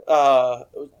 man.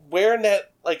 Wearing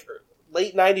that like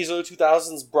late '90s, early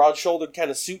 2000s broad-shouldered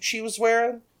kind of suit she was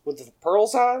wearing with the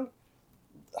pearls on,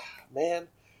 man.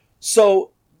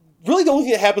 So really, the only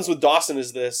thing that happens with Dawson in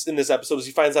this episode is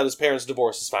he finds out his parents'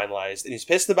 divorce is finalized, and he's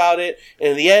pissed about it.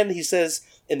 And in the end, he says,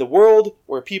 "In the world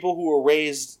where the people who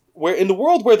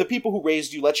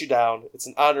raised you let you down, it's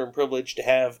an honor and privilege to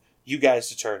have you guys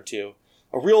to turn to."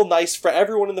 a real nice friend.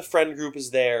 Everyone in the friend group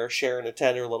is there, sharing a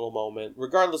tender little moment,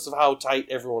 regardless of how tight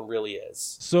everyone really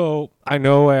is. So I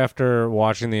know after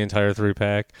watching the entire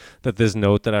 3-pack that this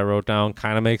note that I wrote down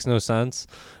kind of makes no sense,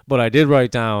 but I did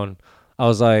write down, I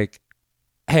was like,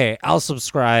 hey, I'll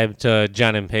subscribe to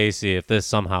Jen and Pacey if this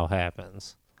somehow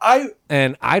happens.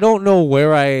 And I don't know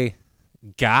where I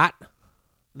got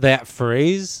that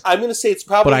phrase. I'm going to say it's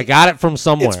probably... But I got it from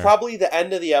somewhere. It's probably the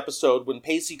end of the episode when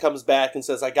Pacey comes back and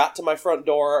says, I got to my front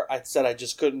door, I said I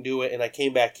just couldn't do it, and I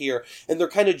came back here. And they're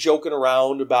kind of joking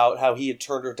around about how he had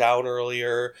turned her down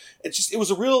earlier. It was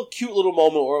a real cute little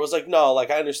moment where it was like, no, like,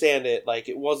 I understand it. Like,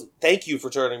 it wasn't, thank you for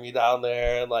turning me down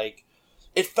there. And, like,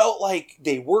 it felt like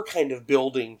they were kind of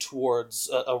building towards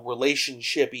a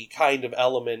relationship-y kind of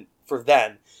element for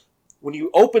then. When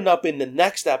you open up in the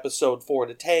next episode for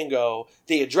the Tango,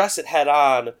 they address it head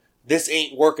on. This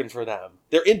ain't working for them.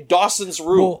 They're in Dawson's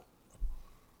room.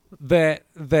 Well,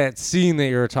 that scene that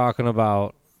you're talking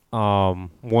about,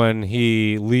 when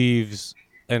he leaves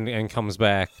and comes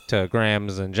back to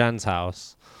Graham's and Jen's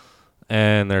house,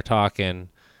 and they're talking,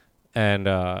 and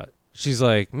she's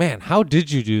like, "Man, how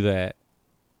did you do that?"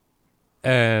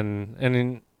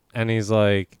 And he's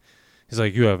like,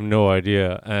 you have no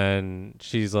idea. And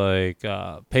she's like,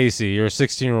 Pacey, you're a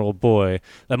 16-year-old boy.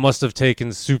 That must have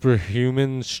taken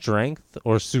superhuman strength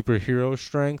or superhero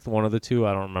strength. One of the two.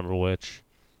 I don't remember which.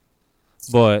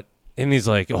 And he's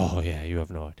like, oh, yeah, you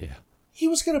have no idea. He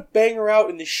was going to bang her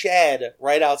out in the shed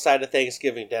right outside of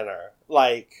Thanksgiving dinner.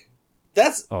 Like,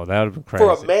 that's... Oh, that would have been crazy.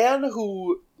 For a man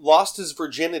who lost his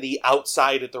virginity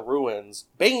outside at the ruins,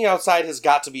 banging outside has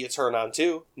got to be a turn-on,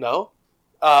 too. No?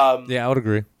 Yeah, I would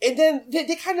agree. And then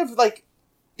they kind of, like,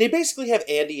 they basically have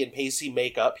Andy and Pacey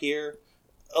make up here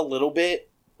a little bit.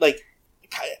 Like,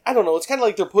 I don't know, it's kind of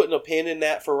like they're putting a pin in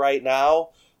that for right now.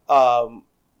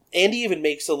 Andy even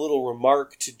makes a little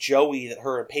remark to Joey that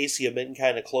her and Pacey have been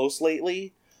kind of close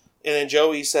lately. And then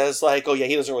Joey says, like, oh yeah,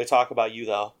 he doesn't really talk about you,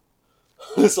 though.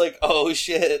 It's like, oh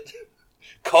shit.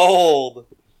 Cold.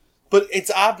 But it's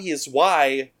obvious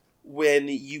why when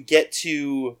you get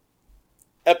to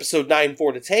episode 9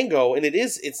 for the Tango, and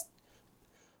it's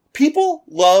people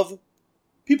love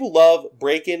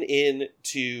breaking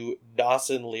into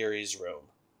Dawson Leary's room.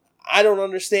 I don't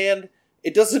understand.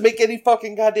 It doesn't make any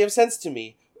fucking goddamn sense to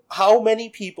me. How many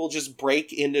people just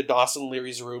break into Dawson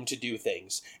Leary's room to do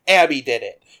things? Abby did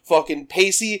it. Fucking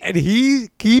Pacey. And he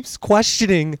keeps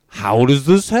questioning, how does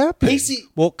this happen? Pacey.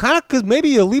 Well, kind of because maybe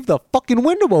you leave the fucking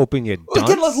window open, you dunce.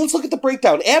 Again, let's look at the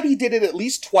breakdown. Abby did it at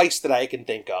least twice that I can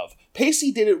think of.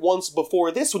 Pacey did it once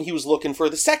before this when he was looking for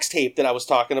the sex tape that I was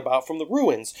talking about from the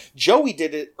ruins. Joey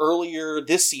did it earlier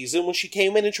this season when she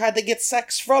came in and tried to get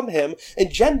sex from him.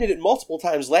 And Jen did it multiple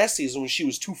times last season when she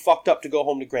was too fucked up to go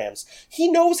home to Graham's. He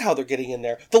knows how they're getting in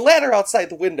there. The ladder outside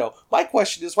the window. My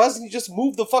question is, why doesn't he just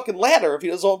move the fucking ladder if he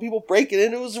doesn't want people breaking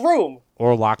into his room?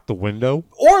 Or lock the window.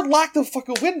 Or lock the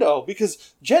fucking window,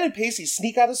 because Jen and Pacey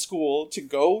sneak out of school to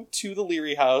go to the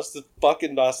Leary house to fuck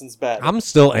in Dawson's bed. I'm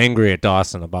still angry at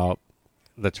Dawson about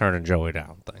the turning Joey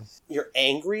down thing. You're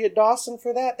angry at Dawson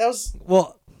for that? That was...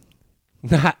 Well,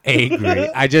 not angry.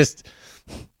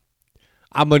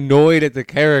 I'm annoyed at the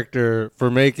character for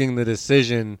making the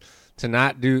decision to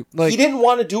not do... Like, he didn't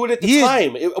want to do it at the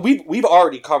time. We've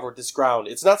already covered this ground.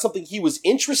 It's not something he was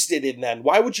interested in then.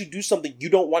 Why would you do something you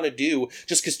don't want to do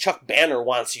just because Chuck Banner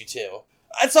wants you to?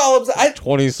 That's all I'm saying.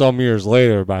 20-some years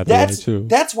later, by the way, too.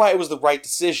 That's why it was the right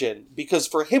decision. Because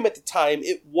for him at the time,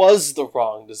 it was the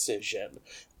wrong decision.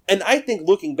 And I think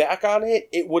looking back on it,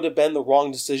 it would have been the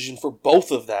wrong decision for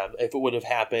both of them if it would have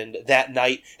happened that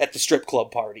night at the strip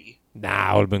club party.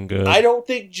 Nah, it would have been good. I don't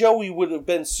think Joey would have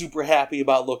been super happy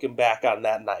about looking back on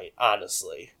that night,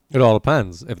 honestly. It all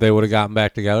depends. If they would have gotten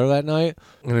back together that night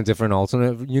in a different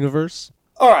alternate universe...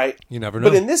 All right. You never know.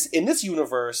 But in this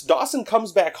universe, Dawson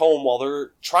comes back home while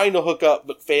they're trying to hook up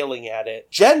but failing at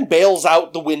it. Jen bails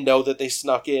out the window that they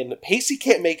snuck in. Pacey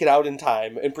can't make it out in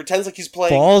time and pretends like he's playing...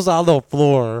 Falls on the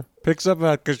floor, picks up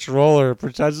a controller,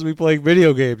 pretends to be playing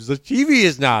video games. The TV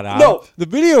is not on. No. The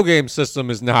video game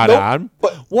system is not on.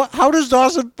 But what? How does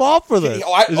Dawson fall for this?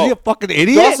 Is he a fucking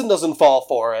idiot? Dawson doesn't fall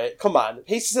for it. Come on.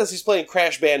 Pacey says he's playing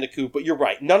Crash Bandicoot, but you're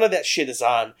right. None of that shit is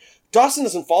on. Dawson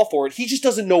doesn't fall for it. He just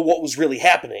doesn't know what was really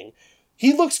happening.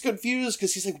 He looks confused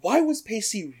because he's like, why was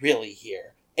Pacey really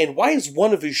here? And why is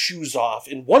one of his shoes off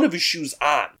and one of his shoes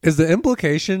on? Is the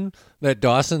implication that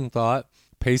Dawson thought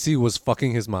Pacey was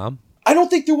fucking his mom? I don't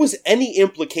think there was any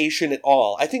implication at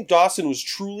all. I think Dawson was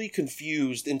truly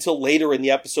confused until later in the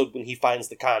episode when he finds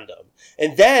the condom.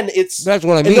 And then it's... That's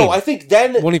what I mean. No, I think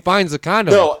then... When he finds the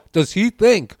condom, does he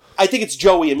think... I think it's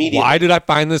Joey immediately. Why did I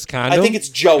find this condom? I think it's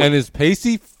Joey. And is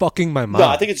Pacey fucking my mom? No,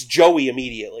 I think it's Joey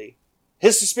immediately.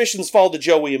 His suspicions fall to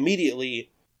Joey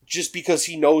immediately just because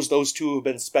he knows those two have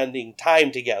been spending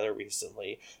time together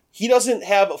recently. He doesn't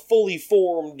have a fully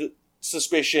formed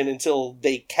suspicion until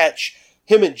they catch...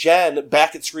 Him and Jen,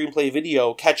 back at Screenplay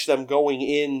Video, catch them going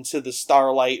into the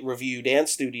Starlight Review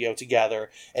dance studio together,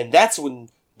 and that's when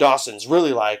Dawson's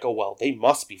really like, oh, well, they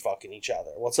must be fucking each other.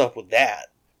 What's up with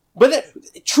that? But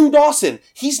true Dawson,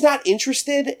 he's not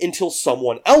interested until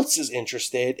someone else is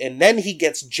interested, and then he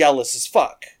gets jealous as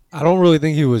fuck. I don't really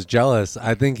think he was jealous.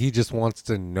 I think he just wants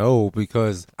to know,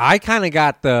 because I kind of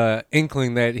got the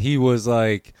inkling that he was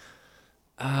like,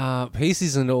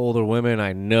 Pacey's into older women,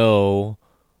 I know,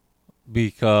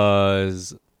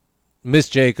 because Miss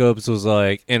Jacobs was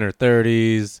like in her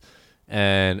 30s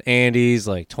and Andy's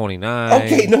like 29.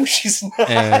 Okay, no, she's not.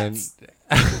 And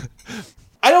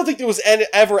I don't think there was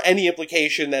ever any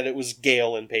implication that it was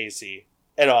Gail and Pacey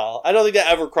at all. I don't think that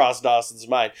ever crossed Dawson's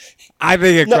mind. I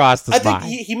think it crossed his mind. I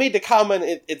think he made the comment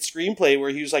at Screenplay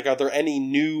where he was like, are there any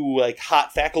new like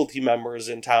hot faculty members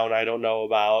in town I don't know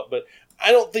about? But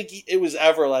I don't think it was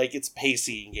ever like, it's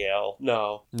Pacey and Gail.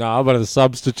 No. No, but the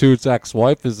substitute's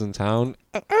ex-wife is in town.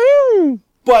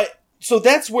 But, so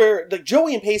that's where like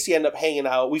Joey and Pacey end up hanging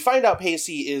out. We find out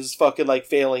Pacey is fucking like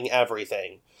failing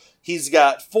everything. He's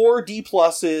got 4 D+,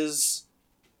 a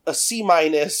C-,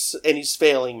 and he's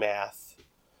failing math.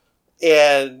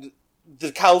 And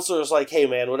the counselor's like, hey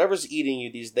man, whatever's eating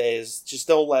you these days, just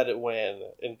don't let it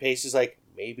win. And Pacey's like,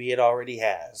 maybe it already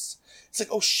has. It's like,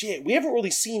 oh shit, we haven't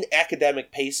really seen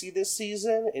academic Pacey this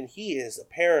season, and he is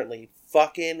apparently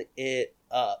fucking it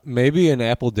up. Maybe an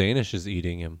apple Danish is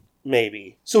eating him.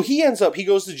 Maybe. So he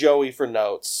goes to Joey for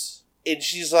notes, and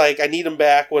she's like, I need him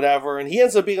back, whatever, and he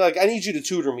ends up being like, I need you to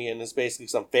tutor me in this basically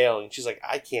because I'm failing. She's like,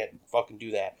 I can't fucking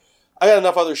do that. I got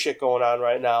enough other shit going on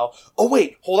right now. Oh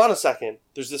wait, hold on a second.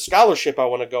 There's this scholarship I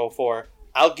want to go for.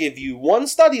 I'll give you 1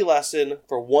 study lesson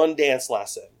for 1 dance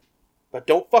lesson. But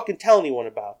don't fucking tell anyone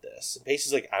about this. And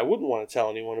Pacey's like, I wouldn't want to tell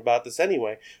anyone about this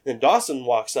anyway. And then Dawson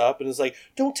walks up and is like,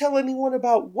 don't tell anyone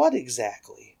about what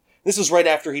exactly? This was right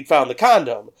after he'd found the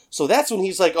condom. So that's when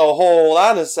he's like, oh, hold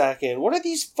on a second. What are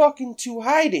these fucking two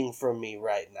hiding from me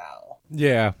right now?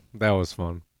 Yeah, that was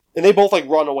fun. And they both like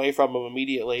run away from him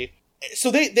immediately. So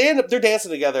they end up, they're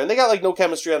dancing together, and they got like no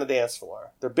chemistry on the dance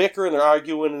floor. They're bickering, they're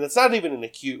arguing, and it's not even in a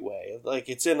cute way. Like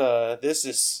it's in a, this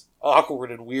is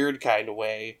awkward and weird kind of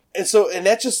way. And so, and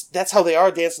that's how they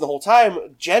are dancing the whole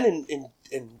time. Jen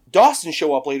and Dawson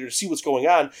show up later to see what's going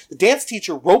on. The dance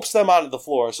teacher ropes them onto the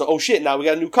floor. So, oh shit, now we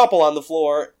got a new couple on the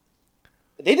floor.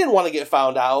 They didn't want to get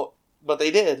found out, but they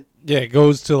did. Yeah, it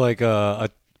goes to like a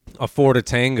 4 to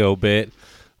tango bit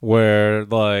where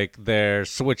like they're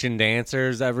switching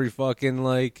dancers every fucking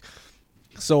like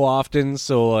so often.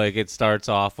 So like it starts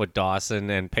off with Dawson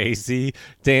and Pacey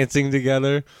dancing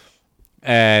together.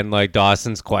 And, like,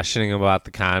 Dawson's questioning about the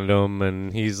condom,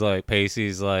 and he's like,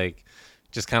 Pacey's, like,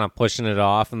 just kind of pushing it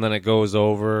off, and then it goes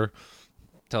over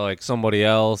to, like, somebody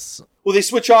else. Well, they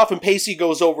switch off, and Pacey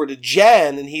goes over to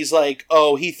Jen, and he's like,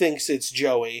 oh, he thinks it's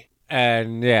Joey.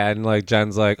 And, yeah, and, like,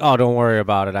 Jen's like, oh, don't worry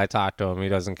about it. I talked to him. He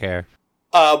doesn't care.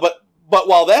 But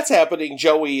while that's happening,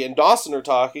 Joey and Dawson are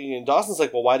talking, and Dawson's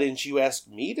like, well, why didn't you ask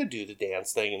me to do the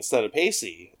dance thing instead of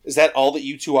Pacey? Is that all that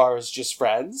you two are, is just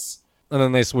friends? And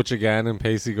then they switch again, and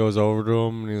Pacey goes over to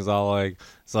him, and he's all like,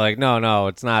 "It's like, no,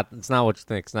 it's not what you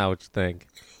think. It's not what you think."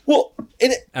 Well,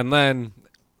 and then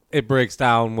it breaks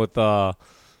down with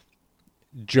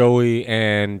Joey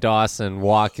and Dawson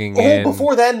walking in.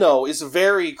 Before then, though, is a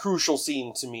very crucial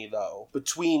scene to me, though,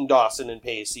 between Dawson and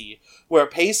Pacey, where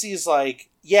Pacey's like,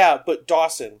 "Yeah, but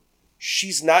Dawson,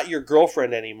 she's not your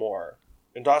girlfriend anymore,"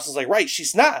 and Dawson's like, "Right,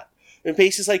 she's not," and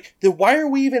Pacey's like, "Then why are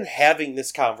we even having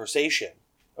this conversation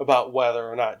about whether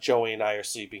or not Joey and I are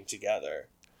sleeping together?"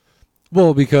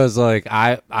 Well, because like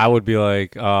I would be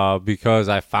like, because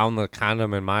I found the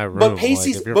condom in my room. But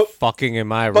Pacey's, like, if you're fucking in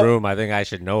my room, I think I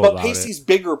should know about it. But Pacey's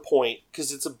bigger point,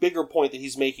 because it's a bigger point that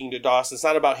he's making to Dawson. It's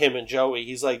not about him and Joey.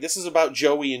 He's like, this is about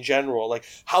Joey in general. Like,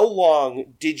 how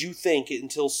long did you think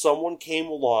until someone came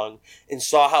along and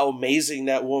saw how amazing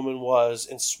that woman was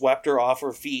and swept her off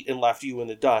her feet and left you in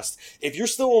the dust? If you're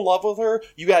still in love with her,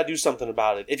 you gotta do something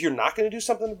about it. If you're not gonna do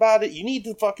something about it, you need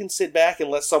to fucking sit back and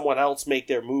let someone else make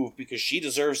their move, because she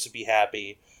deserves to be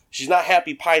happy. She's not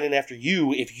happy pining after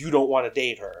you if you don't want to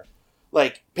date her.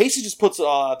 Like, Pacey just puts it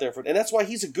all out there and that's why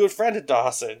he's a good friend of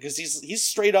Dawson, because he's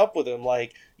straight up with him,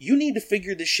 like, you need to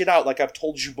figure this shit out like I've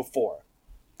told you before.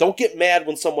 Don't get mad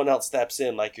when someone else steps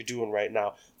in like you're doing right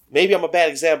now. Maybe I'm a bad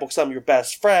example because I'm your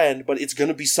best friend, but it's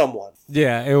gonna be someone.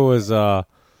 Yeah, it was a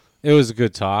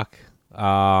good talk.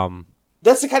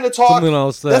 That's the kind of talk. Something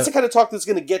else That's the kind of talk that's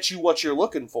gonna get you what you're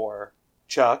looking for,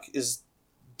 Chuck. Is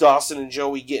Dawson and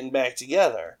Joey getting back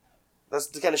together? That's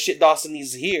the kind of shit Dawson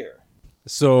needs to hear.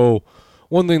 So,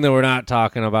 one thing that we're not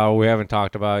talking about, we haven't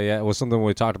talked about yet, was something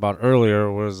we talked about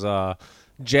earlier, was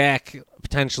Jack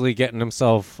potentially getting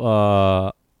himself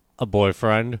a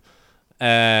boyfriend,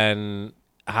 and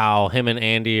how him and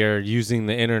Andy are using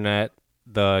the internet,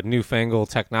 the newfangled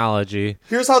technology.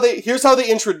 Here's how they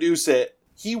introduce it.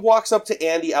 He walks up to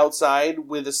Andy outside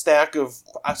with a stack of,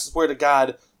 I swear to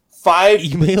God,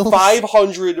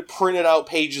 500 printed out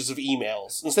pages of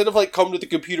emails. Instead of like come to the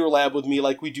computer lab with me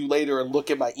like we do later and look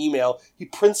at my email, he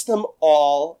prints them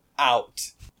all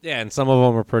out. Yeah, and some of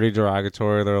them are pretty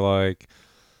derogatory. They're like,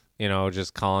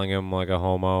 just calling him like a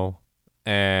homo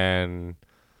and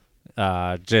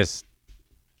just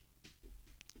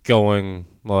going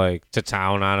like to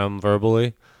town on him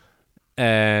verbally.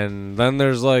 And then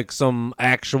there's like some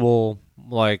actual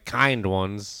like kind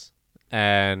ones,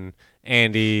 and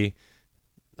Andy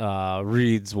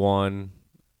reads one,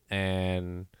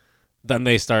 and then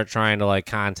they start trying to like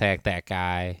contact that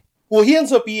guy. Well, he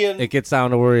ends up being... It gets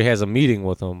down to where he has a meeting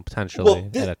with him, potentially,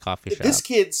 at a coffee shop. This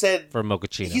kid said... For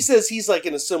mochaccino. He says he's like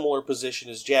in a similar position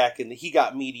as Jack, and he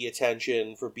got media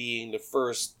attention for being the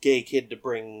first gay kid to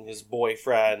bring his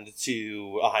boyfriend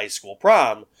to a high school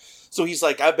prom. So he's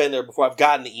like, I've been there before. I've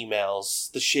gotten the emails,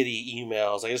 the shitty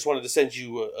emails. I just wanted to send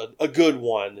you a good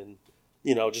one, and,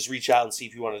 just reach out and see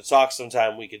if you wanted to talk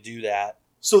sometime. We could do that.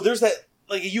 So there's that...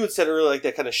 Like you had said earlier, like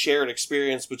that kind of shared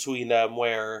experience between them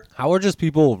where... How are just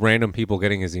random people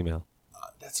getting his email?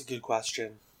 That's a good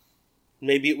question.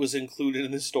 Maybe it was included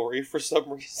in the story for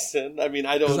some reason. I mean,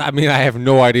 I have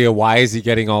no idea. Why is he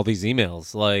getting all these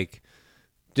emails? Like,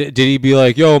 did he be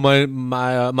like, yo, my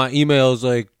email is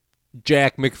like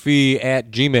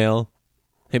jackmcphee@gmail.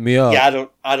 Hit me up. Yeah,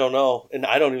 I don't know. And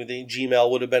I don't even think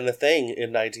Gmail would have been a thing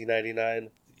in 1999.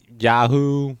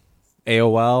 Yahoo...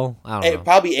 AOL? I don't know.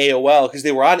 Probably AOL, because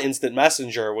they were on Instant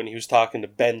Messenger when he was talking to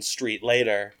Ben Street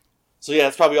later. So yeah,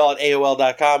 it's probably all at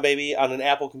AOL.com, baby, on an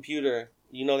Apple computer.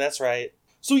 That's right.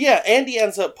 So yeah, Andy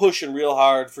ends up pushing real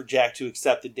hard for Jack to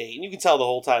accept the date. And you can tell the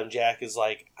whole time Jack is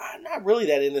like, I'm not really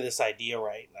that into this idea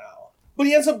right now. But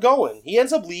he ends up going. He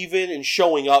ends up leaving and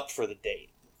showing up for the date.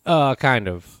 Kind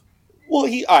of. Well,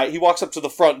 he walks up to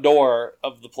the front door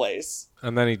of the place.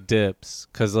 And then he dips,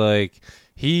 because, like...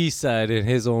 He said, in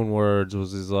his own words,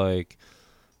 was his like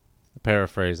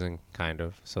paraphrasing, kind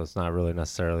of. So it's not really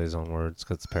necessarily his own words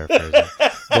because it's paraphrasing.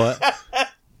 But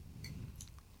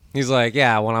he's like,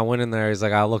 yeah, when I went in there, he's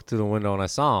like, I looked through the window and I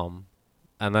saw him.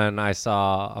 And then I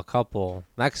saw a couple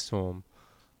next to him.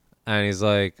 And he's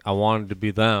like, I wanted to be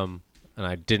them and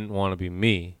I didn't want to be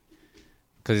me.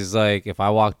 Because he's like, if I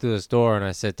walk through this door and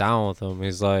I sit down with him,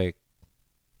 he's like,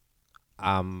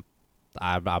 I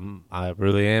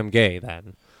really am gay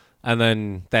then. And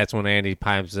then that's when Andy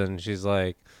pipes in. She's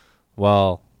like,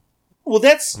 well,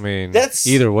 that's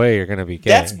either way you're going to be gay.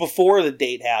 That's before the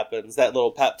date happens, that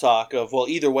little pep talk of, well,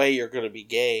 either way you're going to be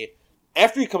gay.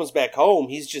 After he comes back home,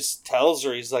 he just tells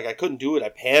her, he's like, I couldn't do it. I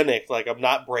panicked. Like, I'm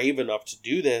not brave enough to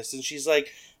do this. And she's like,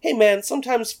 hey, man,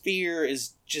 sometimes fear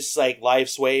is just like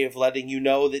life's way of letting you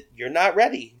know that you're not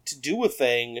ready to do a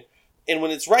thing. And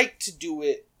when it's right to do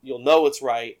it, you'll know it's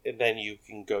right, and then you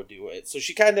can go do it. So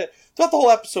she kind of, throughout the whole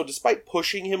episode, despite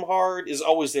pushing him hard, is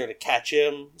always there to catch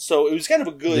him. So it was kind of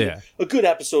a good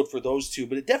episode for those two,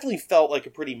 but it definitely felt like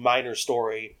a pretty minor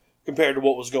story compared to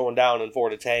what was going down in Four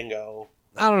to Tango.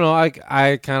 I don't know.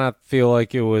 I kind of feel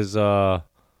like it was a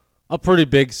pretty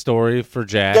big story for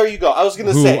Jack. There you go. I was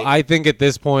going to say. Who I think at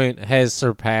this point has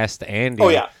surpassed Andy. Oh,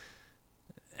 yeah.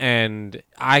 And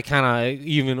I kind of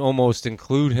even almost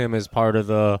include him as part of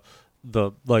the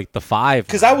five.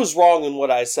 Because I was wrong in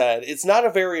what I said. It's not a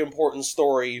very important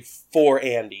story for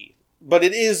Andy, but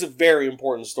it is a very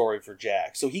important story for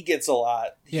Jack. So he gets a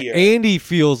lot here. Andy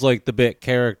feels like the bit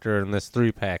character in this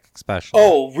 3-pack especially.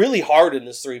 Oh, really hard in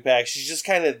this 3-pack. She's just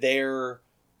kind of there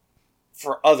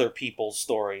for other people's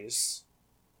stories.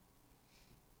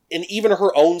 And even her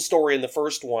own story in the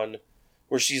first one,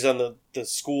 where she's on the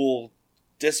school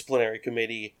disciplinary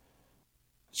committee,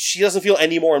 she doesn't feel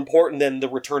any more important than the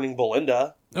returning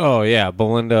Belinda. Oh, yeah.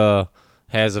 Belinda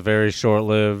has a very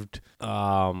short-lived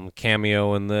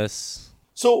cameo in this.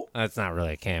 So That's not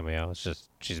really a cameo. It's just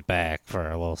she's back for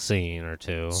a little scene or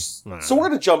two. So we're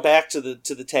gonna jump back to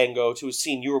the tango, to a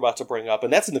scene you were about to bring up,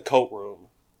 and that's in the coat room.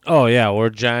 Oh yeah,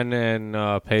 where Jen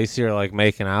and Pacey are like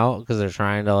making out because they're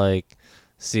trying to like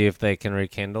see if they can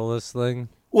rekindle this thing.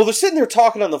 Well, they're sitting there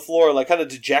talking on the floor, like kind of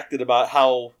dejected about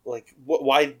how, like,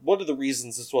 what are the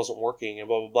reasons this wasn't working, and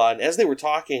blah blah blah. And as they were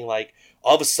talking, like,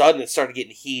 all of a sudden it started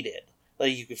getting heated.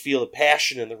 Like, you could feel the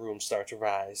passion in the room start to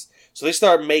rise. So they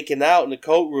start making out in the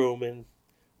coat room, and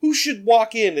who should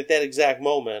walk in at that exact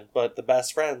moment but the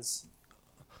best friends?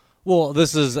 Well,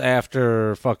 this is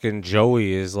after fucking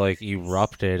Joey is like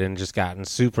erupted and just gotten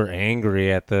super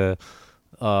angry at the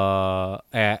I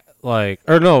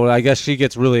guess she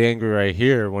gets really angry right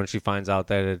here when she finds out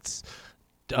that it's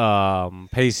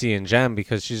Pacey and Jen,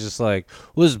 because she's just like,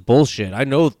 well, this is bullshit. I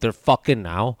know they're fucking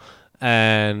now.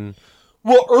 And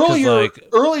well,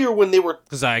 earlier when they were,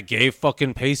 because I gave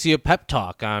fucking Pacey a pep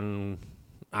talk on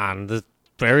the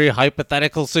very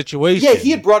hypothetical situation. Yeah,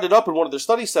 he had brought it up in one of their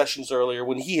study sessions earlier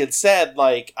when he had said,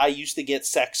 like, I used to get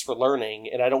sex for learning,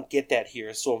 and I don't get that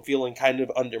here, so I'm feeling kind of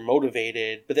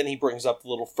undermotivated. But then he brings up the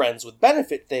little friends with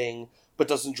benefit thing, but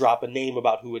doesn't drop a name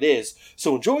about who it is.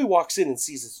 So when Joey walks in and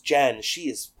sees it's Jen, she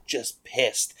is just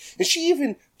pissed. And she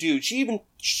even,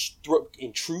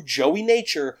 in true Joey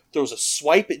nature, throws a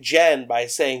swipe at Jen by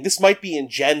saying, this might be in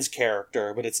Jen's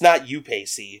character, but it's not you,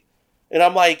 Pacey. And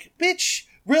I'm like, bitch,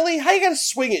 really? How you gotta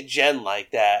swing at Jen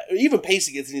like that? Even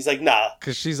Pacey gets it and he's like, nah.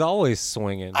 Because she's always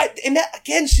swinging.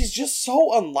 Again, she's just so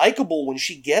unlikable when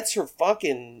she gets her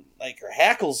fucking, like, her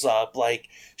hackles up. Like,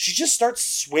 she just starts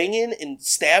swinging and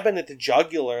stabbing at the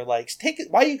jugular. Like,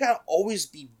 why you gotta always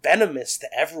be venomous to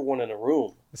everyone in a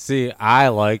room? See, I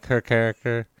like her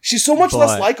character. She's so much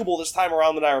less likable this time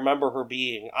around than I remember her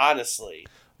being, honestly.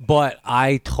 But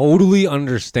I totally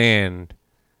understand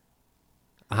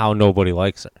how nobody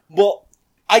likes her. Well,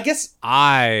 I guess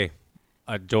I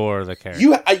adore the character.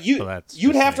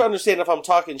 You'd have to understand if I'm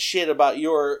talking shit about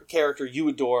your character you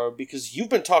adore, because you've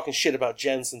been talking shit about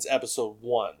Jen since episode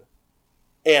 1.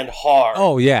 And hard.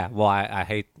 Oh, yeah. Well, I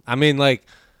hate... I mean, like,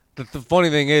 the funny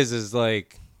thing is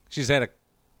like, she's had a...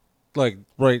 Like,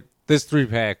 right... This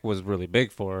 3-pack was really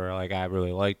big for her. Like, I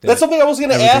really liked it. That's something I was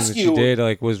going to ask you. Everything that she did,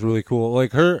 like, was really cool.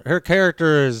 Like, her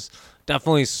character has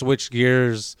definitely switched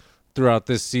gears throughout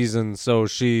this season, so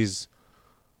she's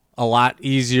a lot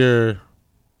easier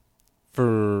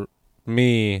for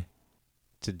me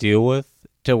to deal with,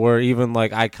 to where even,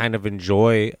 like, I kind of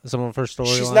enjoy some of her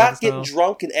storylines. She's not getting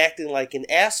drunk and acting like an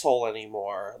asshole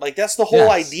anymore. Like, that's the whole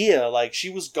idea. Like, she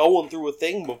was going through a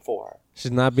thing before.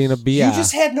 She's not being a BS. You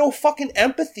just had no fucking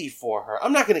empathy for her.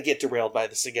 I'm not going to get derailed by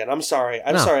this again. I'm sorry.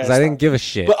 I'm sorry. I didn't give a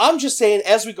shit. But I'm just saying,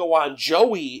 as we go on,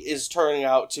 Joey is turning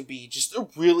out to be just a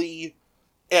really,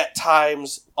 at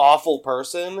times, awful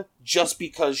person just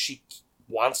because she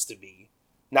wants to be.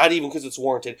 Not even because it's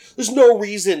warranted. There's no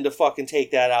reason to fucking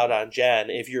take that out on Jen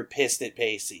if you're pissed at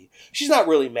Pacey. She's not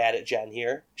really mad at Jen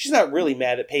here. She's not really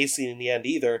mad at Pacey in the end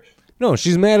either. No,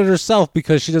 she's mad at herself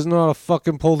because she doesn't know how to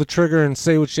fucking pull the trigger and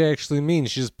say what she actually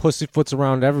means. She just pussyfoots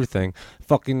around everything.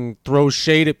 Fucking throws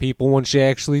shade at people when she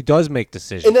actually does make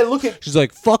decisions. And then she's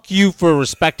like, fuck you for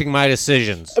respecting my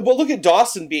decisions. But look at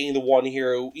Dawson being the one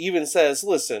here who even says,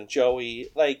 listen,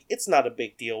 Joey, like, it's not a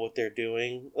big deal what they're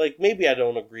doing. Like, maybe I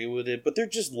don't agree with it, but they're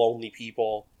just lonely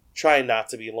people trying not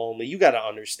to be lonely. You gotta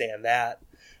understand that.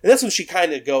 And that's when she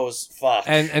kind of goes, fuck.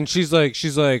 And she's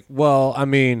like, well, I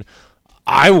mean,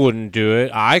 I wouldn't do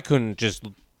it. I couldn't just,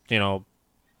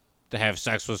 have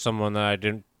sex with someone that I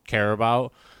didn't care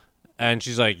about. And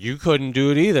she's like, you couldn't do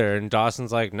it either. And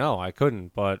Dawson's like, no, I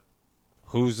couldn't. But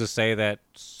who's to say that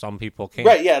some people can't?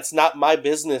 Right, yeah, it's not my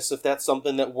business if that's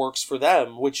something that works for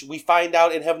them, which we find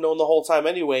out and have known the whole time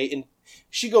anyway. And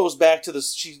she goes back to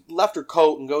she left her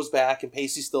coat and goes back, and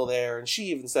Pacey's still there. And she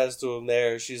even says to him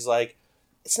there, she's like,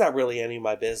 it's not really any of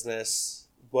my business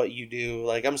what you do.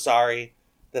 Like, I'm sorry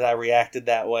that I reacted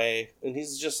that way. And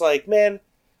he's just like, man,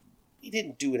 he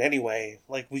didn't do it anyway.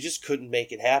 Like, we just couldn't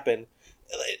make it happen.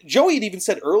 Joey had even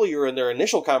said earlier in their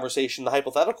initial conversation, the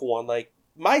hypothetical one, like,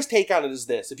 my take on it is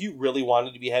this: if you really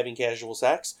wanted to be having casual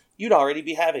sex, you'd already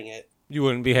be having it. You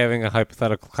wouldn't be having a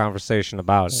hypothetical conversation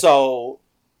about it. So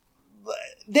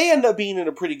they end up being in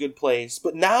a pretty good place.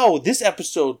 But now this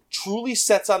episode truly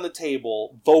sets on the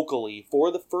table, vocally, for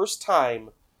the first time,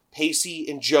 Pacey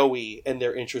and Joey and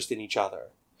their interest in each other.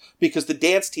 Because the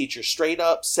dance teacher straight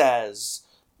up says,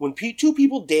 when two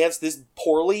people dance this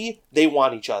poorly, they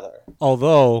want each other.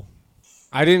 Although,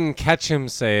 I didn't catch him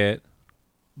say it,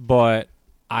 but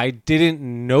I didn't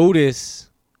notice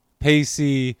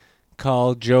Pacey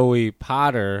call Joey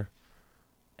Potter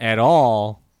at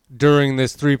all during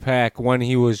this 3-pack when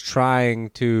he was trying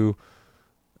to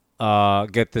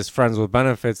get this friends with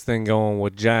benefits thing going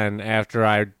with Jen, after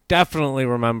I definitely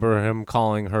remember him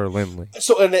calling her Lindley.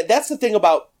 So, and that's the thing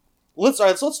about... Let's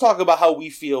talk about how we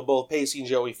feel, both Pacey and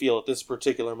Joey feel at this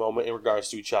particular moment in regards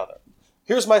to each other.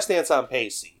 Here's my stance on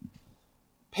Pacey.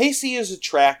 Pacey is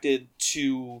attracted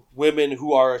to women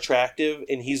who are attractive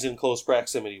and he's in close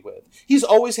proximity with. He's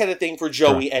always had a thing for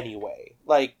Joey anyway.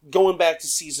 Like, going back to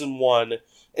season 1,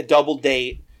 a double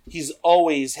date, he's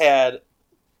always had...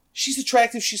 She's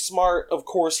attractive, she's smart, of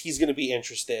course he's going to be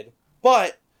interested.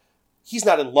 But he's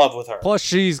not in love with her. Plus,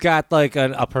 she's got, like,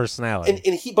 a personality.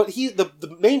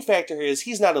 The main factor here is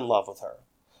he's not in love with her.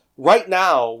 Right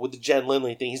now, with the Jen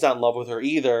Lindley thing, he's not in love with her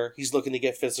either. He's looking to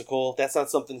get physical. That's not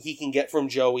something he can get from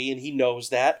Joey, and he knows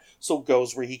that, so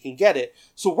goes where he can get it.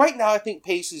 So right now, I think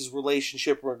Pacey's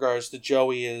relationship in regards to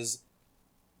Joey is...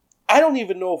 I don't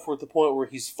even know if we're at the point where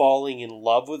he's falling in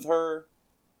love with her.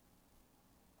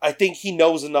 I think he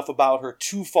knows enough about her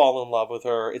to fall in love with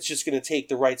her. It's just going to take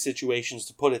the right situations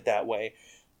to put it that way.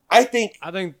 I think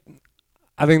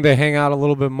they hang out a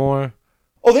little bit more.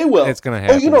 Oh, they will. It's going to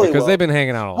happen. Oh, you know because they've been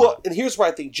hanging out a lot. Well, and here's where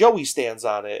I think Joey stands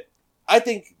on it. I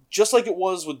think, just like it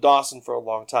was with Dawson for a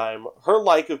long time, her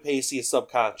like of Pacey is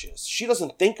subconscious. She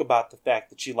doesn't think about the fact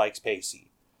that she likes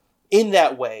Pacey. In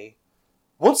that way,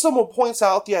 once someone points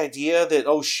out the idea that,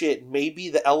 oh shit, maybe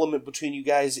the element between you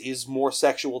guys is more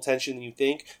sexual tension than you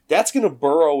think, that's going to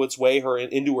burrow its way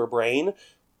into her brain.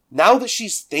 Now that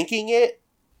she's thinking it,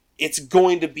 it's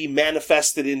going to be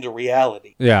manifested into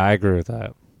reality. Yeah, I agree with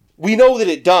that. We know that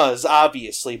it does,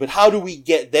 obviously, but how do we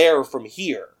get there from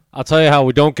here? I'll tell you how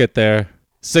we don't get there.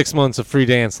 6 months of free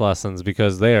dance lessons,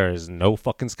 because there is no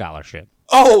fucking scholarship.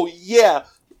 Oh, yeah.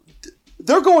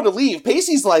 They're going to leave.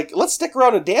 Pacey's like, let's stick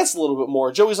around and dance a little bit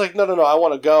more. Joey's like, no, I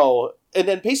want to go. And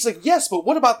then Pacey's like, yes, but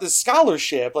what about this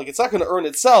scholarship? Like, it's not going to earn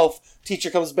itself. Teacher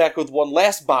comes back with one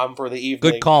last bomb for the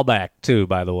evening. Good callback, too,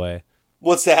 by the way.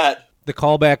 What's that? The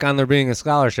callback on there being a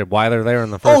scholarship, why they're there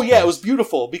in the first place. It was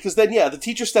beautiful, because then, the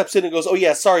teacher steps in and goes, oh,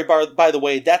 yeah, sorry, by the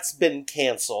way, that's been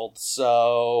canceled,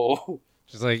 so...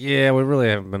 She's like, yeah, we really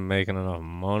haven't been making enough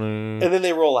money. And then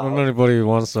they roll out. Not anybody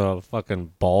wants a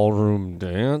fucking ballroom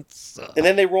dance. And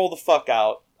then they roll the fuck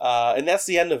out, and that's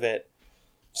the end of it.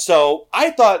 So,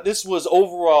 I thought this was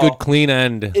overall... Good, clean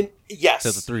end yes,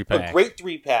 to the 3-pack. A great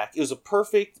 3-pack. It was a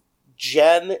perfect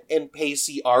Jen and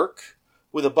Pacey arc,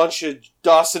 with a bunch of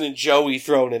Dawson and Joey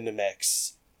thrown in the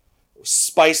mix.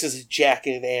 Spices of Jack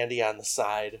and Andy on the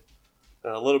side.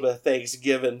 And a little bit of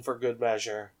Thanksgiving for good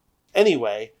measure.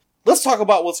 Anyway, let's talk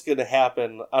about what's going to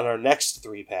happen on our next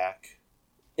 3-pack.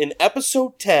 In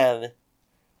episode 10,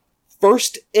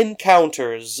 First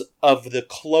Encounters of the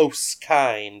Close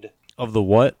Kind. Of the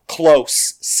what?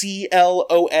 Close.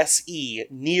 C-L-O-S-E.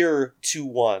 Near to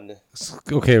one.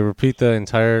 Okay, repeat the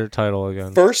entire title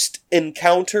again. First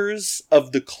Encounters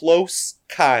of the Close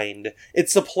Kind.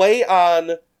 It's a play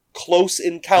on Close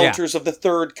Encounters of the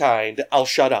Third Kind. I'll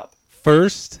shut up.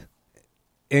 First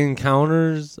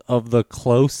Encounters of the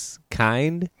Close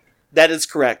Kind? That is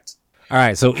correct. All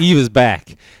right, so Eve is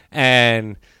back,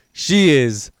 and she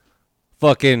is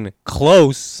fucking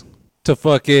close to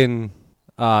fucking...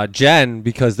 Jen,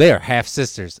 because they are half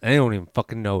sisters and they don't even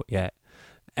fucking know it yet.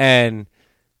 And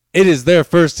it is their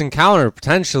first encounter,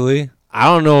 potentially. I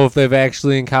don't know if they've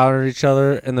actually encountered each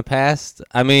other in the past.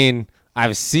 I mean,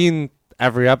 I've seen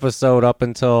every episode up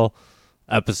until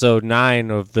episode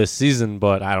 9 of this season,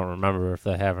 but I don't remember if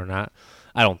they have or not.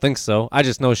 I don't think so. I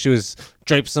just know she was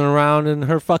traipsing around in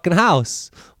her fucking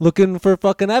house looking for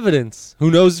fucking evidence.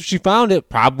 Who knows if she found it?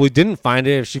 Probably didn't find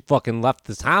it if she fucking left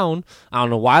the town. I don't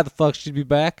know why the fuck she'd be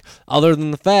back, other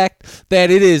than the fact that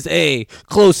it is a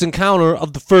close encounter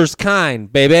of the first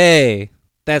kind, baby.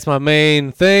 That's my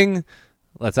main thing.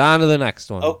 Let's on to the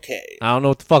next one. Okay. I don't know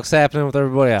what the fuck's happening with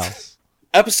everybody else.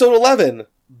 Episode 11,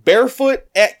 Barefoot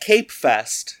at Cape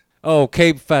Fest. Oh,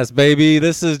 Cape Fest, baby.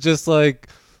 This is just like...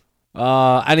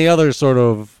 any other sort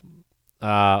of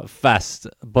fest,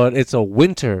 but it's a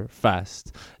winter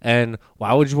fest. And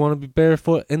why would you want to be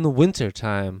barefoot in the winter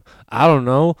time? I don't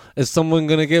know. Is someone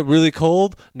gonna get really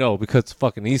cold? No, because it's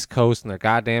fucking East Coast and they're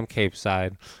goddamn Cape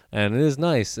Side, and it is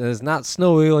nice and it's not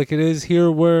snowy like it is here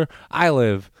where I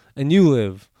live and you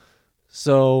live.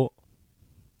 So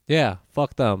yeah,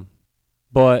 fuck them.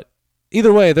 But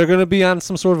either way, they're gonna be on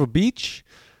some sort of a beach,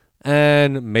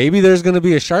 and maybe there's gonna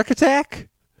be a shark attack.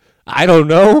 I don't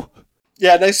know.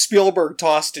 Yeah, nice Spielberg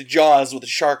toss to Jaws with a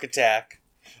shark attack.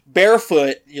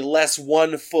 Barefoot, you less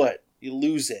 1 foot. You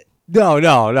lose it. No.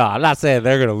 I'm not saying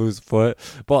they're going to lose a foot.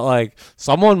 But, like,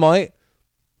 someone might.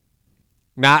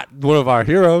 Not one of our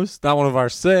heroes. Not one of our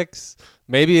 6.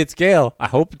 Maybe it's Gail. I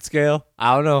hope it's Gail.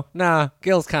 I don't know. Nah,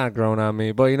 Gail's kind of grown on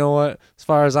me. But you know what? As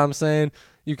far as I'm saying,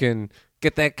 you can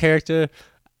get that character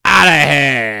out of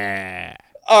here.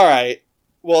 All right.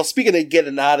 Well, speaking of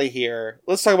getting out of here,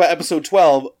 let's talk about episode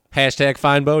 12. Hashtag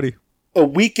find Bodie. A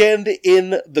weekend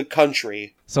in the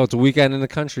country. So it's a weekend in the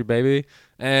country, baby.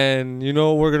 And you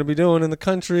know what we're going to be doing in the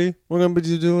country? We're going to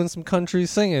be doing some country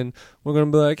singing. We're going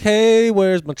to be like, hey,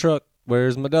 where's my truck?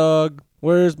 Where's my dog?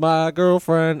 Where's my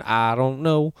girlfriend? I don't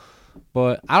know.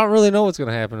 But I don't really know what's going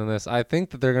to happen in this. I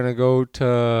think that they're going to go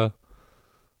to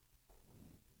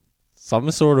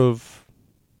some sort of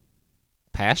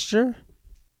pasture.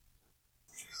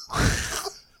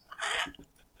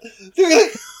 They're gonna...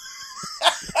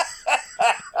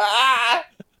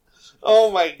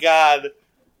 Oh my god.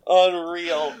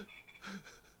 Unreal.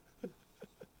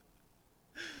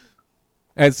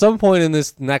 At some point in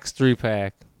this next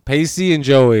 3-pack, Pacey and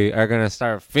Joey are going to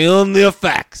start feeling the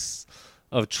effects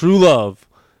of true love.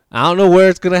 I don't know where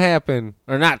it's going to happen,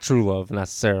 or not true love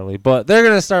necessarily, but they're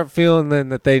going to start feeling then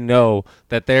that they know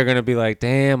that they're going to be like,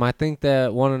 damn, I think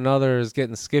that one another is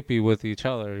getting skippy with each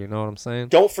other. You know what I'm saying?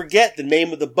 Don't forget the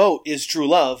name of the boat is True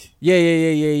Love.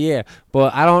 Yeah.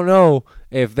 But I don't know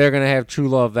if they're going to have true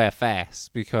love that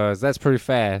fast, because that's pretty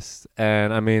fast.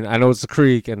 And I mean, I know it's a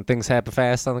creek and things happen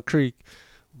fast on the creek,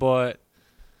 but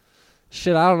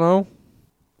shit, I don't know.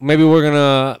 Maybe we're going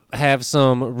to have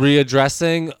some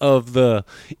readdressing of the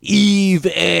Eve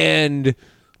and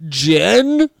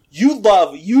Jen You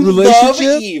love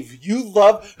relationship? Eve. You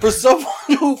love, for someone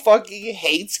who fucking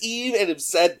hates Eve and have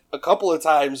said a couple of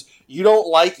times you don't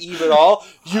like Eve at all.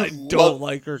 I don't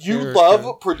like her You character.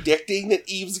 love predicting that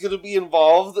Eve's going to be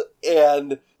involved,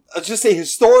 and I'll just say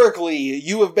historically,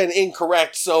 you have been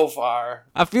incorrect so far.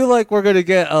 I feel like we're going to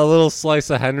get a little slice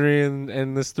of Henry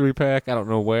in this 3-pack. I don't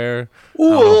know where. Ooh,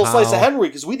 a little how. slice of Henry,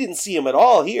 because we didn't see him at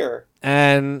all here.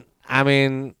 And, I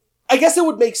mean, I guess it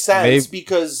would make sense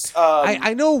because...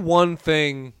 I know one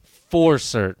thing for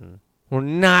certain. We're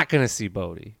not going to see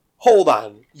Bodie. Hold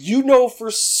on. You know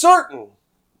for certain.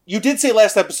 You did say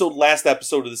last episode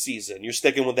of the season. You're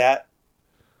sticking with that?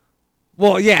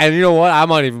 Well, yeah, and you know what? I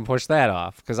might even push that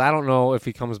off, because I don't know if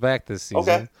he comes back this season.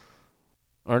 Okay.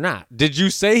 Or not. Did you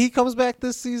say he comes back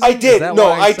this season? I did. Is that No,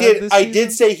 why I said did. this I season?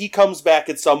 did say he comes back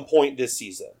at some point this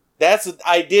season.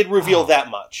 I did reveal that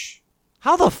much.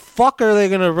 How the fuck are they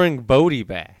going to bring Bodie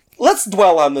back? Let's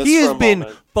dwell on this He for has a been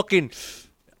moment. fucking...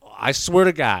 I swear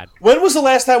to God. When was the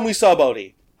last time we saw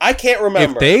Bodie? I can't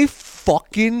remember. If they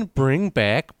fucking bring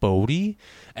back Bodie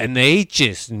and they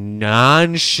just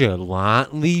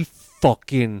nonchalantly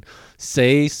fucking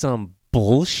say some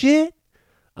bullshit,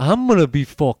 I'm gonna be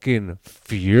fucking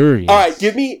furious. All right,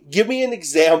 give me an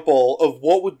example of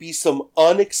what would be some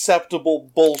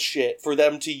unacceptable bullshit for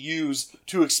them to use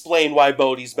to explain why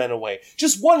Bodie's been away.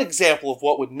 Just one example of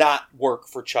what would not work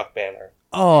for Chuck Banner.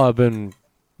 Oh, I've been,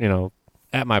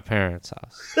 at my parents'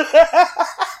 house.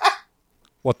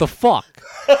 What the fuck?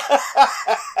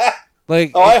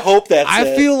 Like, Oh, I hope that's I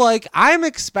it. feel like I'm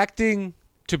expecting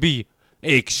to be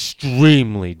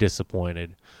extremely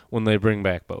disappointed when they bring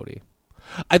back Bodie.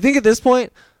 I think at this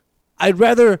point, I'd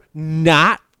rather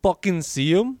not fucking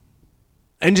see him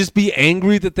and just be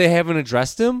angry that they haven't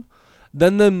addressed him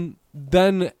than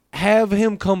have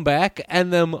him come back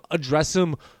and them address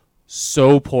him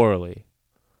so poorly.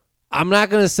 I'm not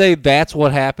going to say that's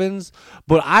what happens,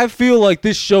 but I feel like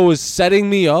this show is setting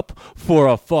me up for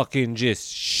a fucking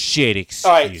just shit excuse.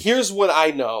 All right, here's what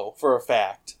I know for a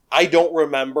fact. I don't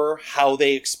remember how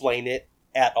they explain it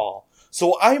at all.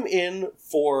 So I'm in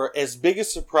for as big a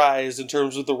surprise in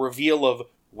terms of the reveal of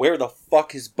where the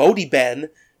fuck has Bodie been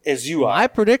as you are. My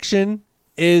prediction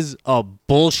is a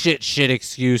bullshit shit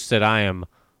excuse that I am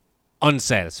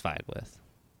unsatisfied with.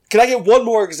 Can I get one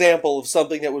more example of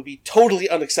something that would be totally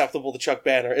unacceptable to Chuck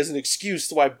Banner as an excuse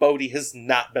to why Bodie has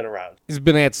not been around? He's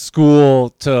been at school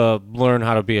to learn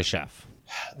how to be a chef.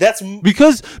 That's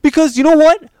Because you know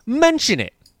what? Mention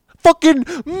it. Fucking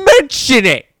mention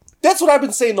it. That's what I've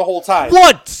been saying the whole time.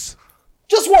 Once.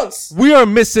 Just once. We are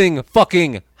missing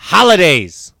fucking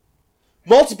holidays.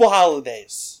 Multiple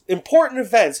holidays. Important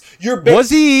events.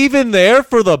 Was he even there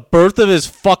for the birth of his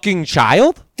fucking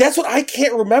child? That's what I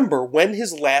can't remember when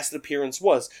his last appearance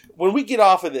was. When we get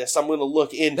off of this, I'm going to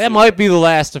look into That might be the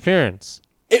last appearance.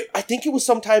 I think it was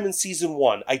sometime in season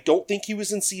 1. I don't think he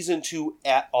was in season 2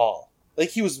 at all.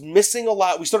 Like, he was missing a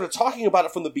lot. We started talking about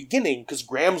it from the beginning because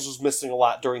Grams was missing a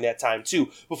lot during that time,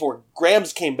 too, before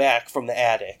Grams came back from the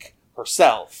attic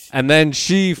herself. And then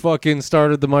she fucking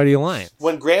started the Mighty Alliance.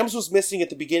 When Grams was missing at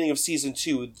the beginning of season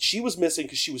 2, she was missing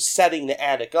because she was setting the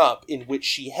attic up in which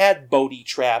she had Bodie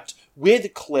trapped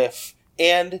with Cliff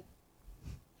and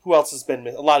Who else has been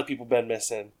a lot of people been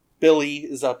missing? Billy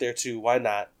is out there too. Why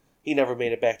not? He never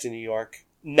made it back to New York.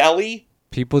 Nellie?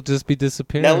 People just be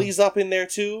disappearing. Nellie's up in there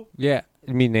too? Yeah.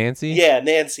 You mean Nancy? Yeah,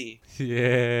 Nancy.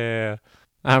 Yeah.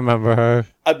 I remember her.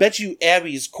 I bet you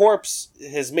Abby's corpse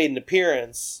has made an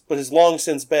appearance, but has long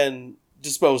since been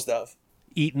disposed of.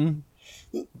 Eaten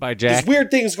by Jack. There's weird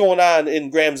things going on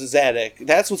in Grams' attic.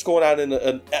 That's what's going on in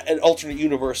an alternate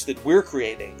universe that we're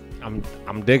creating.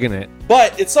 I'm digging it.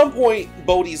 But at some point,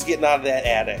 Bodie's getting out of that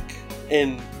attic,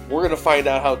 and we're going to find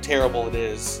out how terrible it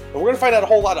is. And we're going to find out a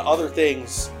whole lot of other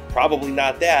things, probably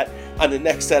not that, on the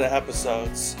next set of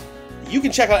episodes. You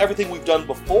can check out everything we've done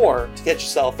before to catch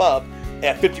yourself up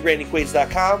at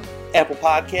 50randyquades.com, Apple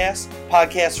Podcasts,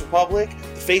 Podcast Republic,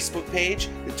 the Facebook page,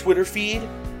 the Twitter feed.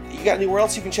 You got anywhere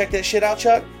else you can check that shit out,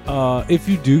 Chuck? If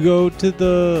you do go to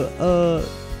the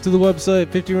website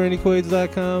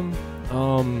 50randyquades.com,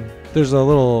 there's a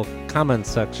little comment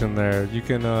section there. You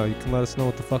can let us know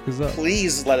what the fuck is up.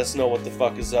 Please let us know what the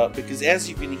fuck is up, because as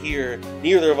you can hear,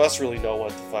 neither of us really know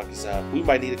what the fuck is up. We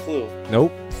might need a clue.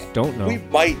 Nope, don't know. We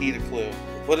might need a clue.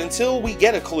 But until we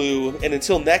get a clue, and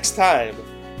until next time,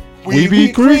 we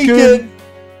be creaking.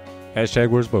 Hashtag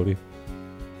where's Bodie?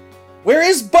 Where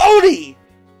is Bodie?